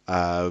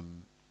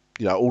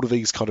 all of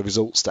these kind of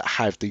resorts that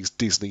have these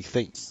Disney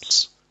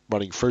themes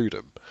running through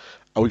them.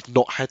 And we've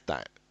not had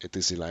that at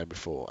Disneyland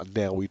before, and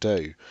now we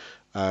do.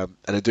 And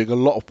they're doing a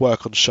lot of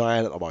work on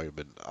Cheyenne at the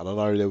moment. And I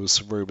know there was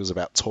some rumours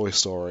about Toy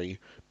Story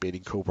being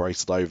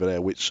incorporated over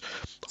there, which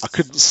I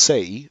couldn't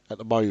see at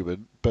the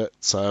moment. But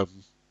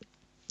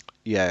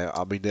yeah,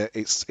 I mean,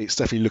 it's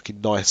definitely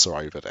looking nicer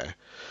over there.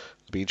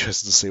 It'll be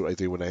interesting to see what they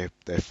do when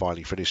they're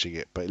finally finishing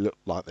it. But it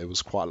looked like there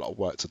was quite a lot of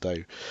work to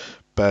do.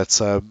 But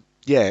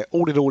yeah,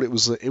 all in all, it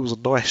was a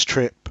nice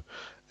trip,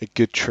 a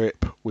good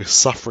trip. We're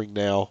suffering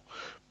now,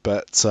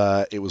 but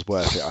it was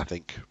worth it, I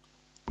think,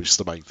 which is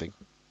the main thing.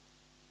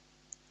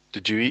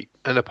 Did you eat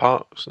in the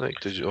parks, Nick?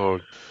 Or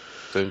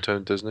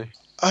downtown Disney?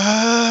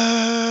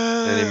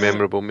 Uh, Any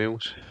memorable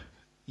meals?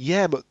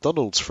 Yeah,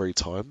 McDonald's 3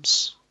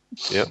 times.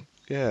 Yep.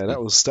 Yeah,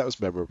 that was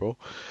memorable.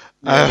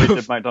 Yeah, we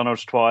did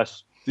McDonald's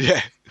twice.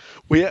 Yeah,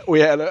 we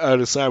had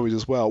a sandwich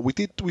as well. We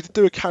did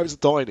do a character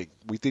dining.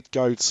 We did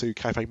go to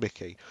Cafe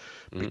Mickey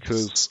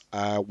because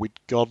we'd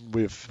gone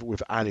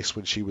with Alice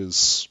when she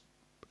was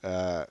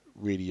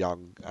really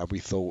young, and we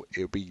thought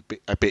it would be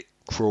a bit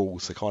cruel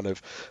to kind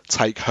of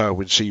take her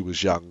when she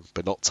was young,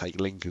 but not take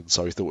Lincoln.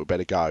 So we thought we'd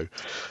better go.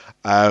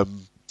 I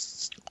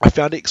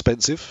found it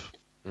expensive.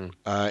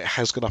 It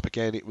has gone up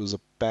again. It was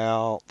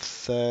about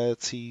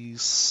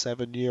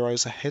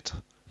 €37 a head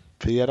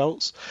for the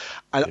adults.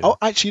 And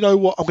actually, you know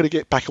what? I'm going to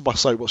get back on my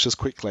soapbox just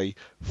quickly.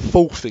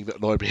 Fourth thing that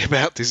annoyed me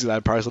about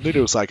Disneyland Paris, I knew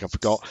there was something I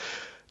forgot.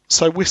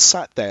 So we're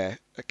sat there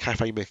at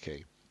Cafe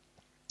Mickey.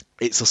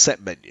 It's a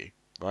set menu,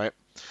 right?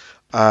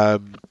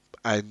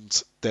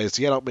 And there's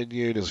the adult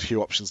menu, there's a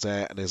few options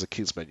there, and there's a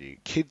kids menu.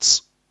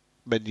 Kids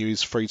menu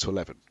is 3 to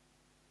 11.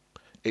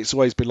 It's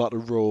always been like the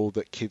rule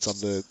that kids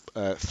under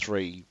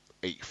 3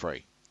 eat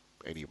free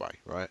anyway,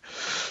 right?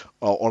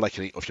 Or they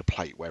can eat off your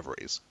plate, whatever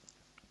it is.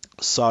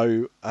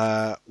 So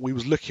we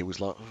was looking, we was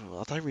like,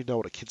 I don't really know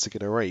what the kids are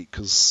going to eat,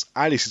 because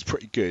Alice is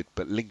pretty good,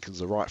 but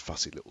Lincoln's a right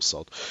fussy little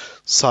sod.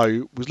 So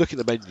we was looking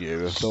at the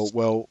menu and thought,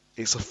 well,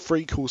 it's a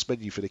 3-course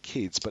menu for the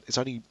kids, but they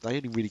only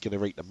really going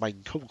to eat the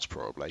main course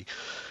probably.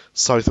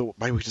 So I thought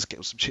maybe we just get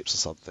them some chips or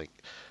something.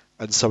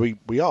 And so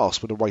we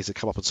asked when the waiter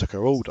come up and took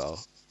our order,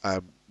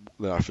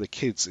 for the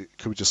kids,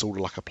 could we just order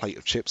like a plate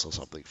of chips or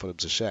something for them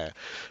to share? And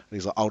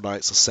he's like, oh no,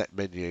 it's a set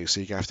menu, so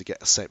you're going to have to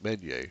get a set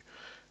menu.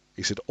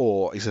 He said,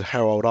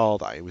 how old are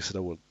they? And we said,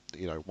 oh, well,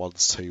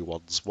 one's 2,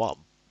 one's 1.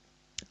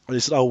 And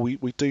he said, oh, we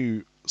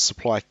do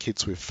supply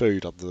kids with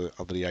food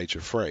under the age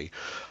of 3.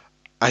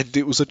 And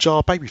it was a jar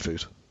of baby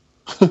food.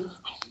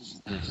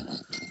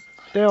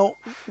 Now,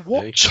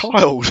 what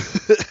child,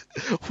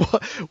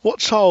 what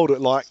child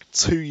at like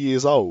 2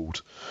 years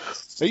old,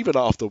 even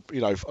after,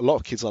 a lot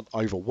of kids are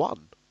over 1,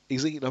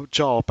 is eating a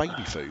jar of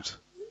baby food?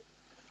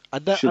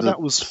 And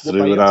that was what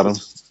they Adam.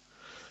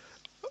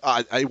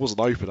 It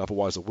wasn't open,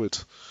 otherwise I would.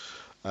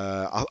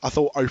 I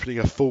thought opening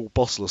a full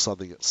bottle of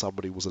something at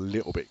somebody was a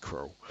little bit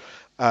cruel.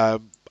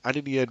 And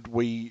in the end,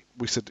 we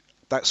said,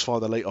 that's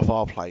fine, they'll eat off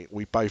our plate.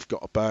 We both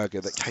got a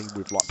burger that came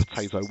with like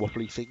potato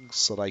waffly things,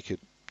 so they could,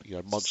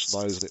 munch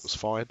those and it was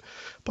fine.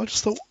 But I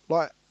just thought,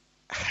 like,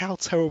 how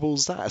terrible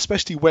is that?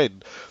 Especially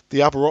when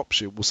the other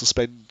option was to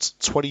spend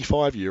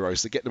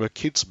 €25 to get them a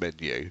kids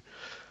menu,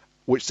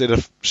 which they'd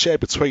have shared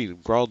between them,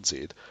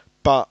 granted,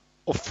 but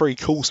of 3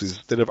 courses,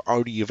 they'd have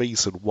only have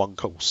eaten 1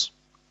 course.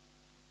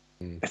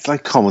 It's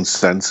like common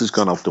sense has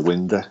gone out the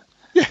window.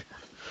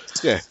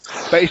 Yeah.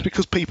 But it's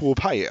because people will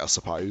pay it, I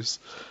suppose.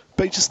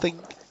 But you just think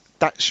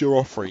that's your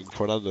offering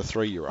for an under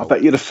 3-year-old. I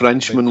bet you the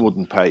Frenchman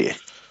wouldn't pay it.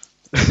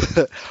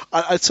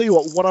 I tell you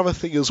what, one other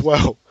thing as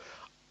well.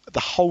 The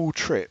whole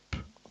trip,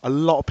 a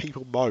lot of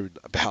people moan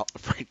about the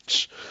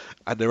French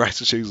and their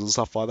attitudes and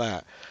stuff like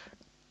that.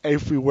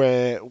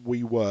 Everywhere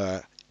we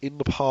were, in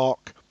the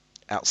park,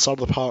 outside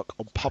of the park,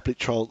 on public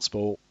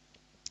transport,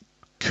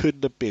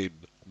 couldn't have been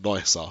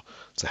nicer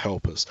to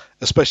help us,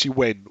 especially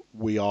when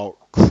we are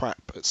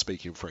crap at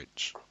speaking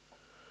French.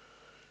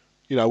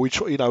 We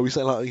say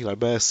like,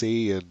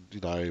 merci and,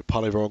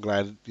 parlez-vous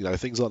anglais,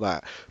 things like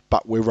that,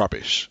 but we're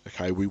rubbish,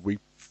 okay? We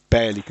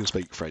barely can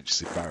speak French,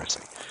 it's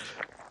embarrassing.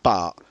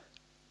 But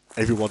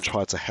everyone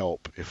tried to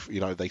help if,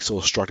 they saw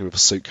us struggling with a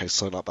suitcase or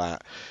something like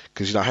that,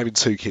 because, having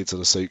 2 kids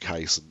and a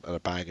suitcase and a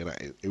bag and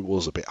that, it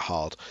was a bit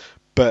hard.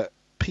 But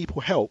people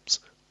helped.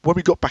 When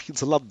we got back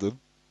into London,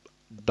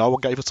 no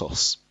one gave a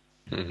toss.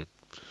 Mm-hmm.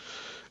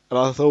 And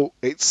I thought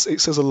it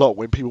says a lot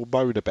when people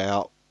moan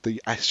about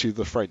the attitude of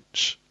the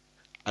French,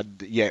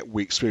 and yet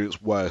we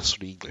experience worse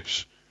from the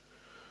English.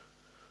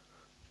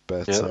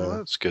 But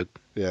that's good.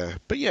 Yeah,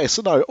 but yeah,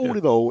 so no, all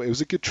in all, it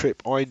was a good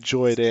trip. I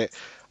enjoyed it.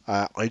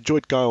 I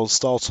enjoyed going on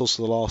Star Tours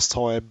for the last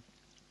time.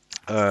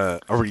 I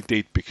really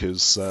did,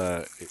 because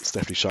it's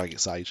definitely showing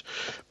its age.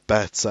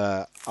 But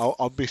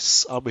I'll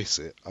miss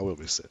it. I will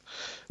miss it.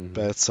 Mm-hmm.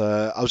 But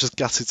I was just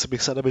gutted to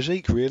miss Anna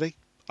Magique, really.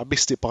 I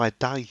missed it by a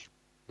day.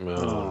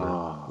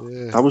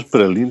 That was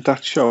brilliant,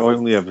 that show. I've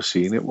only ever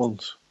seen it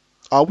once.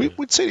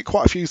 We'd seen it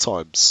quite a few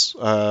times.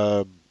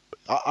 I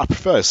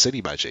prefer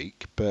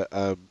Cinemagique, but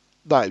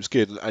no, it was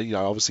good. And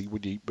obviously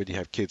when you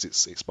have kids,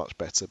 it's much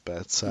better.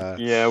 But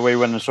yeah, we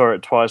went and saw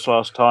it twice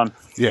last time.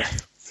 Yeah.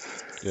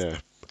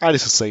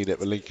 Alice has seen it,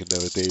 but Lincoln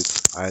never did.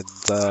 And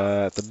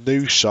the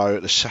new show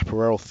at the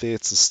Chaparral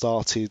Theatre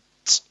starts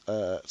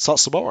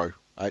tomorrow.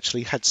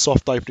 Actually, had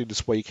soft opening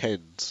this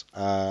weekend,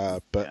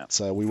 but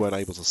we weren't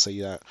able to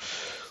see that.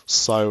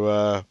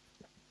 So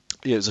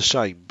it was a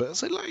shame.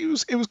 But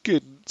it was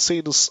good.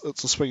 Seeing the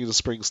Swing of the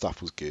Spring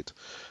stuff was good.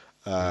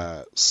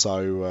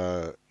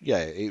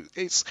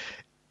 It's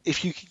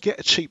if you can get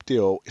a cheap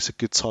deal, it's a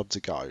good time to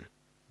go.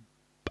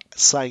 But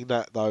saying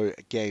that though,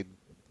 again,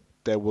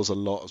 there was a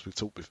lot, as we've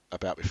talked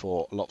about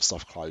before, a lot of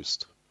stuff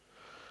closed,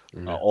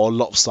 or a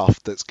lot of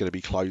stuff that's going to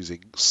be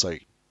closing soon.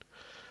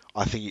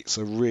 I think it's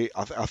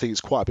I think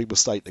it's quite a big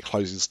mistake they're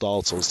closing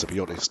Star Tours, to be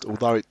honest.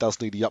 Although it does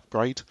need the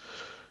upgrade,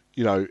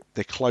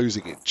 they're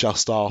closing it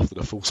just after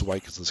The Force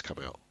Awakens has come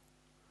out.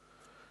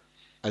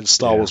 And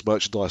Star Yeah. Wars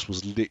merchandise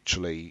was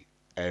literally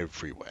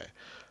everywhere.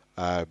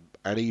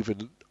 And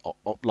even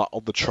like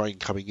on the train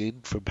coming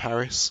in from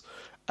Paris,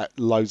 at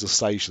loads of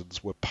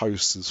stations were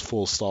posters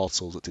for Star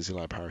Tours at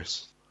Disneyland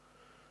Paris.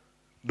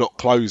 Not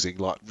closing,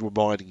 like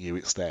reminding you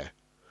it's there.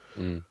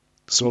 Mm.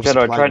 So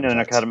obviously Jedi playing Training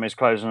with that. Academy's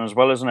closing as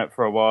well, isn't it,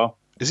 for a while?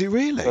 Is it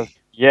really?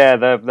 Yeah,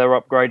 they're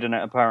upgrading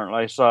it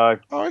apparently. So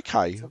Oh,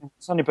 okay.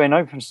 it's only been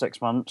open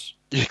 6 months.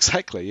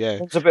 Exactly, yeah.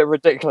 It's a bit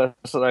ridiculous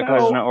that they're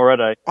closing it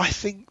already. I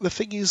think the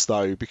thing is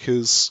though,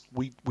 because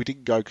we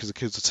didn't go because the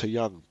kids are too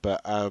young,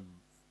 but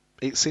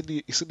it's in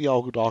the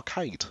old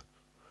arcade.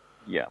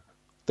 Yeah.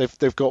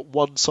 They've got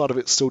one side of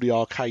it still the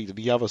arcade, and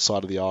the other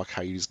side of the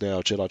arcade is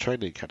now Jedi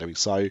Training Academy.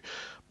 So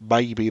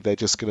maybe they're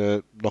just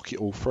gonna knock it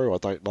all through. I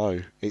don't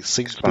know. It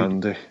seems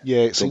Expand it.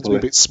 it seems to be a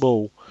bit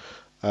small.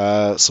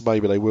 So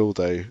maybe they will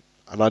do.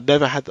 And I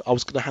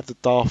was gonna have the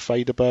Darth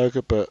Vader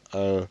burger, but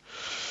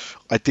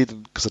I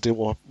didn't because I didn't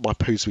want my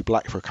poo to be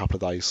black for a couple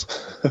of days.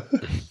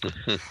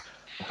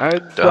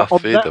 And Darth on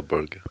Vader that,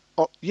 burger.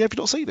 yeah, have you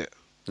not seen it?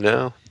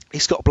 No.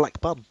 It's got a black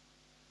bun.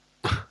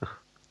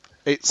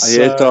 It's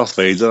I heard Darth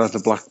Vader had a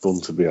black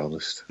bun, to be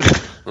honest.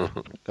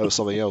 that was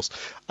something else.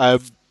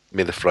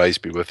 May the fries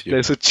be with you.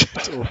 There's a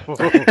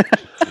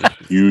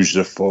Use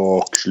the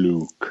forks,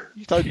 Luke.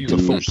 you don't use a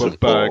fork Use for a the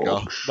burger.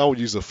 forks. No one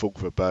uses a fork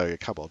for a burger.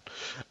 Come on.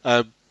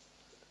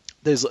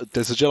 There's a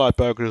Jedi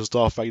burger, there's a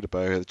Darth Vader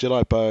burger. The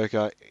Jedi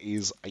burger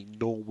is a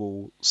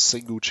normal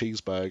single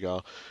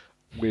cheeseburger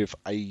with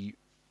a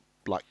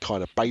like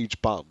kind of beige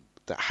bun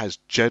that has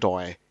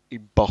Jedi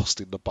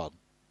embossed in the bun.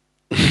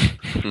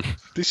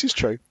 This is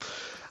true.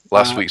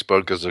 Last week's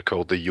burgers are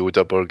called the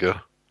Yoda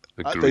burger.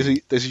 The There's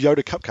green. a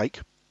Yoda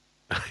cupcake.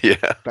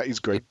 Yeah. That is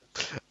green.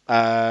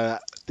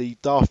 The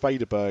Darth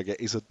Vader burger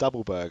is a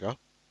double burger,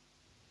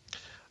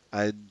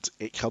 and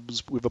it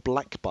comes with a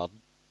black bun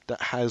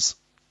that has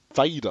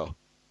Vader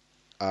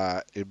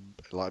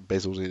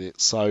embezzled in it.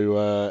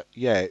 So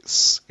yeah,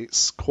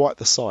 it's quite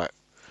the sight.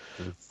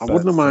 I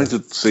wouldn't have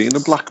minded seeing a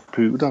black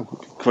poo. That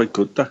would be quite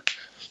good. That.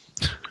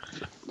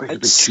 Like a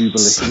big tube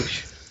of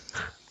licorice.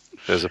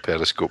 There's a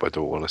periscope I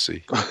don't want to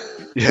see.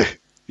 Yeah.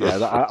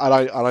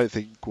 I don't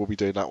think we'll be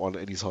doing that one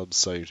anytime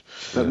soon.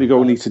 Let me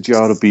go and eat a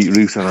jar of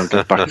beetroot, and I'll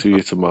get back to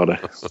you tomorrow.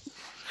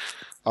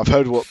 I've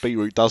heard what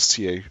beetroot does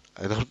to you,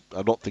 and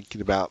I'm not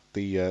thinking about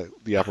the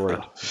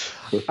other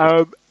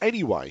end.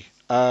 Anyway,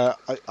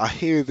 I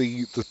hear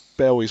the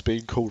bell is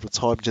being called for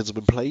time,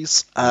 gentlemen.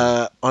 Please,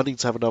 I need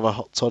to have another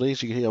hot toddy.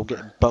 As you can hear, I'm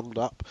getting bunged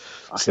up.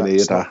 I can hear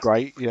that's not that.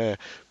 great, yeah.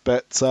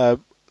 But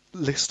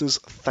listeners,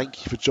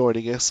 thank you for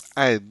joining us.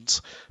 And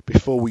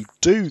before we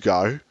do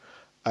go,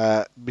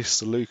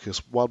 Mr. Lucas,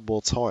 one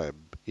more time,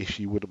 if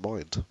you wouldn't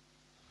mind.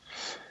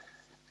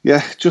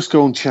 Yeah, just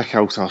go and check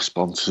out our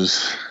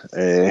sponsors.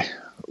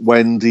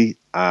 Wendy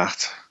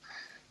at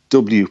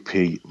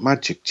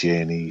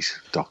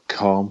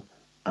wpmagicjourneys.com,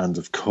 and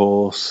of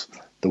course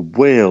the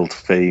world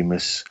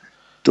famous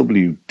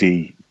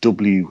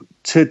WDW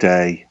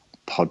Today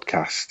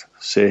podcast.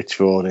 Search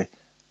for it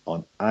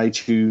on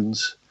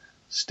iTunes,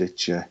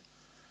 Stitcher,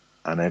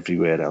 and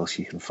everywhere else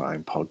you can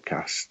find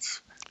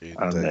podcasts. Indeed.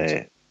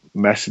 And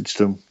message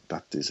them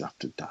that Is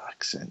After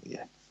Dark sent you.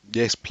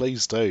 Yes,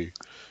 please do.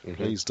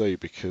 Please do,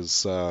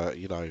 because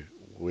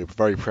we're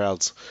very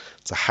proud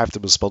to have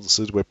them as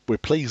sponsored. We're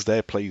pleased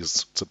they're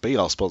pleased to be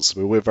our sponsor,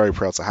 but we're very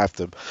proud to have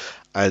them.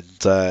 And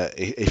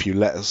if you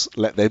let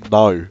them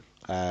know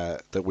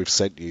that we've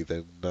sent you,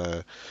 then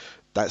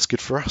that's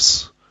good for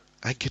us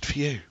and good for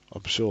you,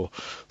 I'm sure.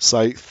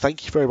 So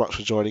thank you very much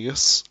for joining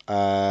us,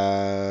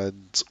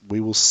 and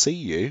we will see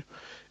you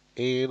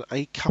in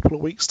a couple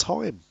of weeks'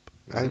 time.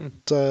 And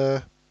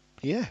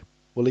yeah,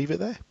 we'll leave it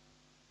there.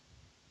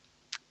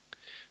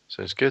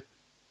 Sounds good.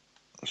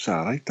 It's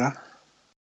all right, that.